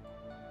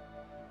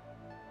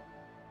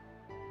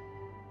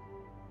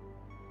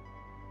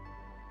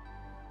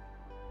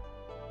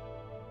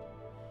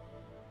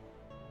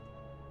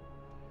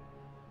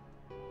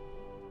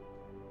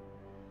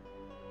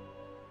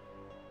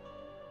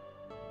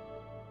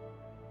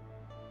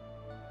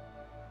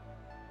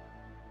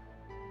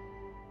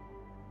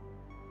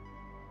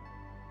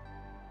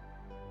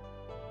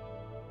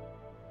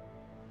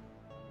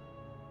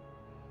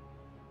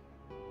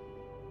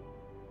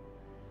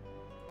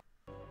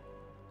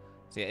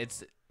 So yeah,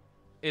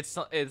 it's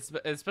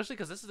especially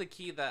because this is the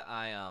key that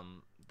I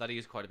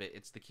use quite a bit.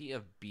 It's the key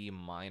of B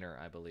minor,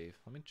 I believe.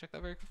 Let me check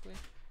that very quickly.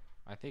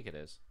 I think it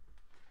is.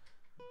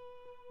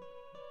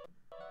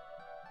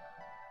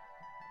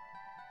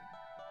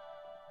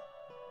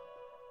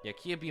 Yeah,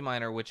 key of B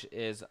minor, which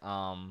is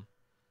I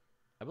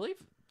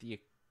believe the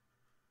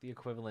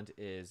equivalent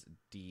is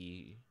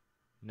D.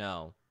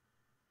 No.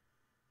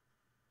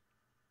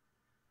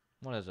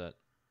 What is it?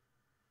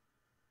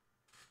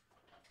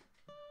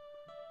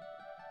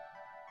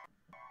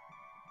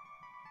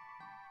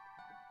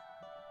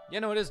 Yeah,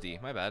 no, it is D.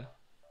 My bad.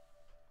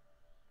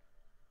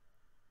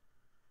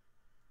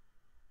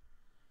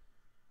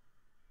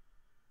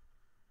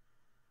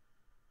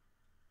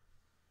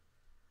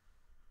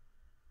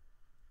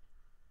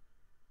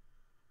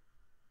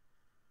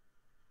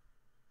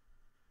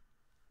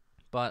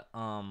 But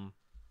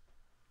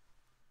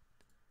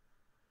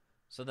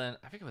so then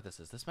I forget what this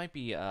is. This might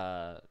be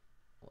what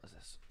is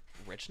this?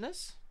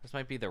 Richness? This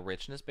might be the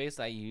richness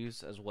base I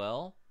use as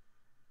well.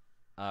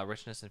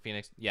 Richness and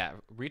Phoenix. Yeah,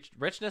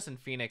 Richness and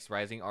Phoenix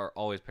Rising are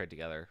always paired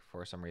together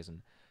for some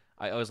reason.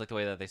 I always like the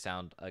way that they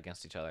sound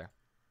against each other.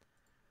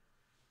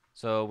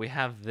 So we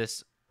have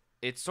this.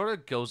 It sort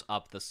of goes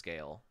up the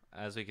scale,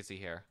 as we can see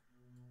here.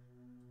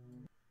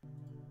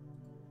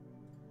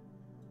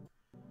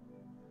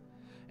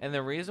 And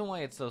the reason why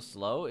it's so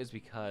slow is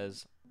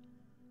because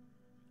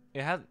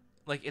it has,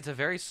 like, it's a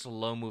very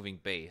slow moving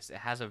bass. It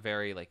has a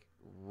very, like,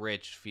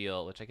 rich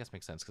feel, which I guess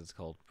makes sense because it's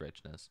called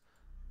richness.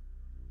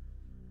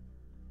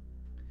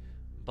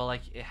 But,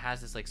 like, it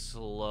has this, like,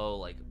 slow,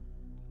 like,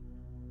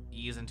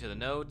 ease into the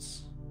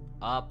notes.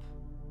 Up,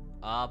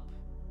 up,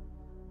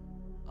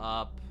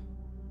 up,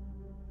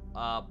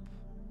 up,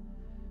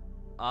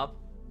 up.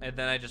 And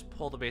then I just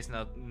pull the bass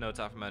notes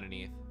out from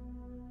underneath.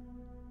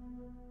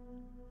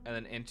 And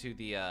then into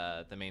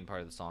the main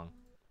part of the song.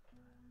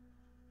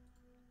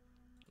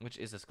 Which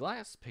is this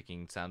glass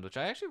picking sound, which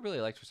I actually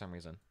really liked for some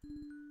reason.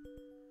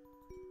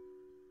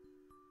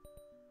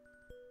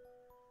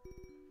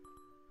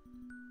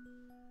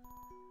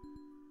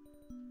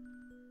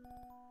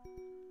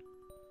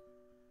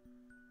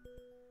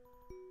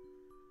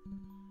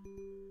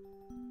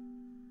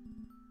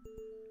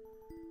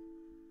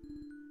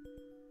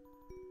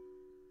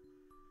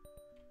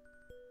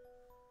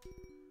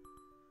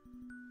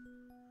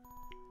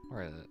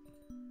 Where is it?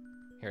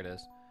 Here it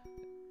is.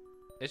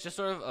 It's just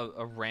sort of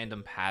a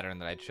random pattern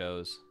that I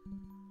chose.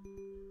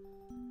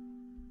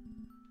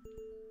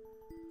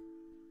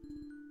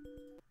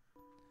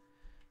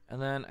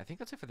 And then I think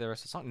that's it for the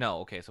rest of the song. No,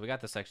 okay, so we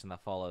got this section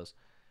that follows.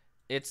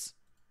 It's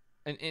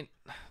hang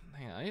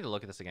on, I need to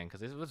look at this again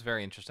because it was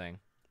very interesting.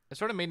 It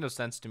sort of made no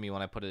sense to me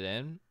when I put it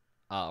in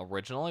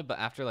originally, but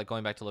after like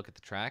going back to look at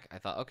the track, I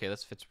thought, okay,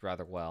 this fits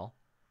rather well.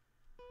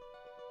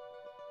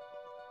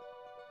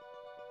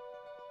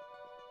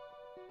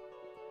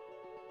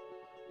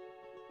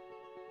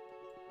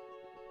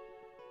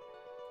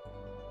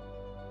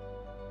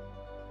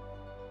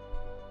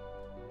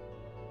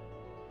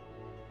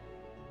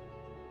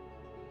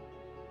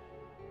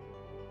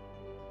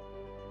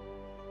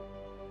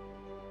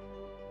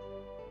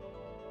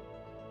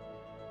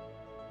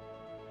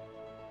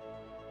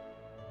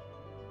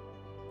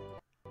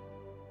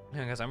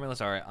 Yeah, guys, I'm really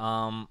sorry.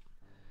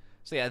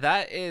 So yeah,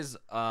 that is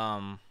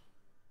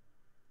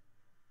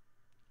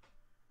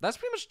that's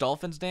pretty much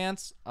Dolphin's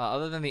Dance,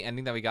 other than the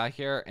ending that we got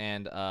here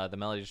and the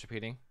melody just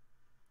repeating.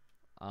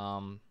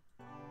 Um,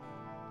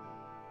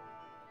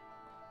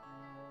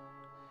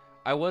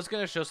 I was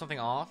gonna show something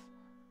off.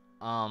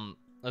 I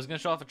was gonna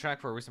show off a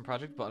track for a recent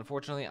project, but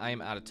unfortunately, I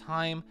am out of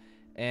time,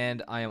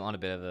 and I am on a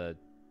bit of a,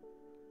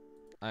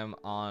 I'm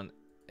on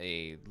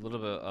a little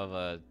bit of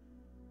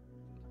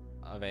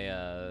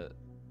a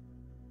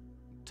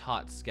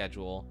taut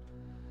schedule.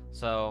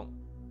 So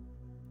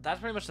that's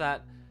pretty much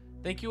that.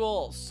 Thank you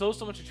all so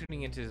much for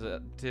tuning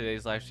into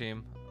today's live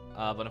stream.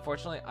 But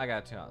unfortunately, I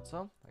gotta tune out.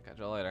 So I catch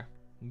you all later.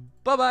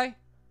 Bye bye.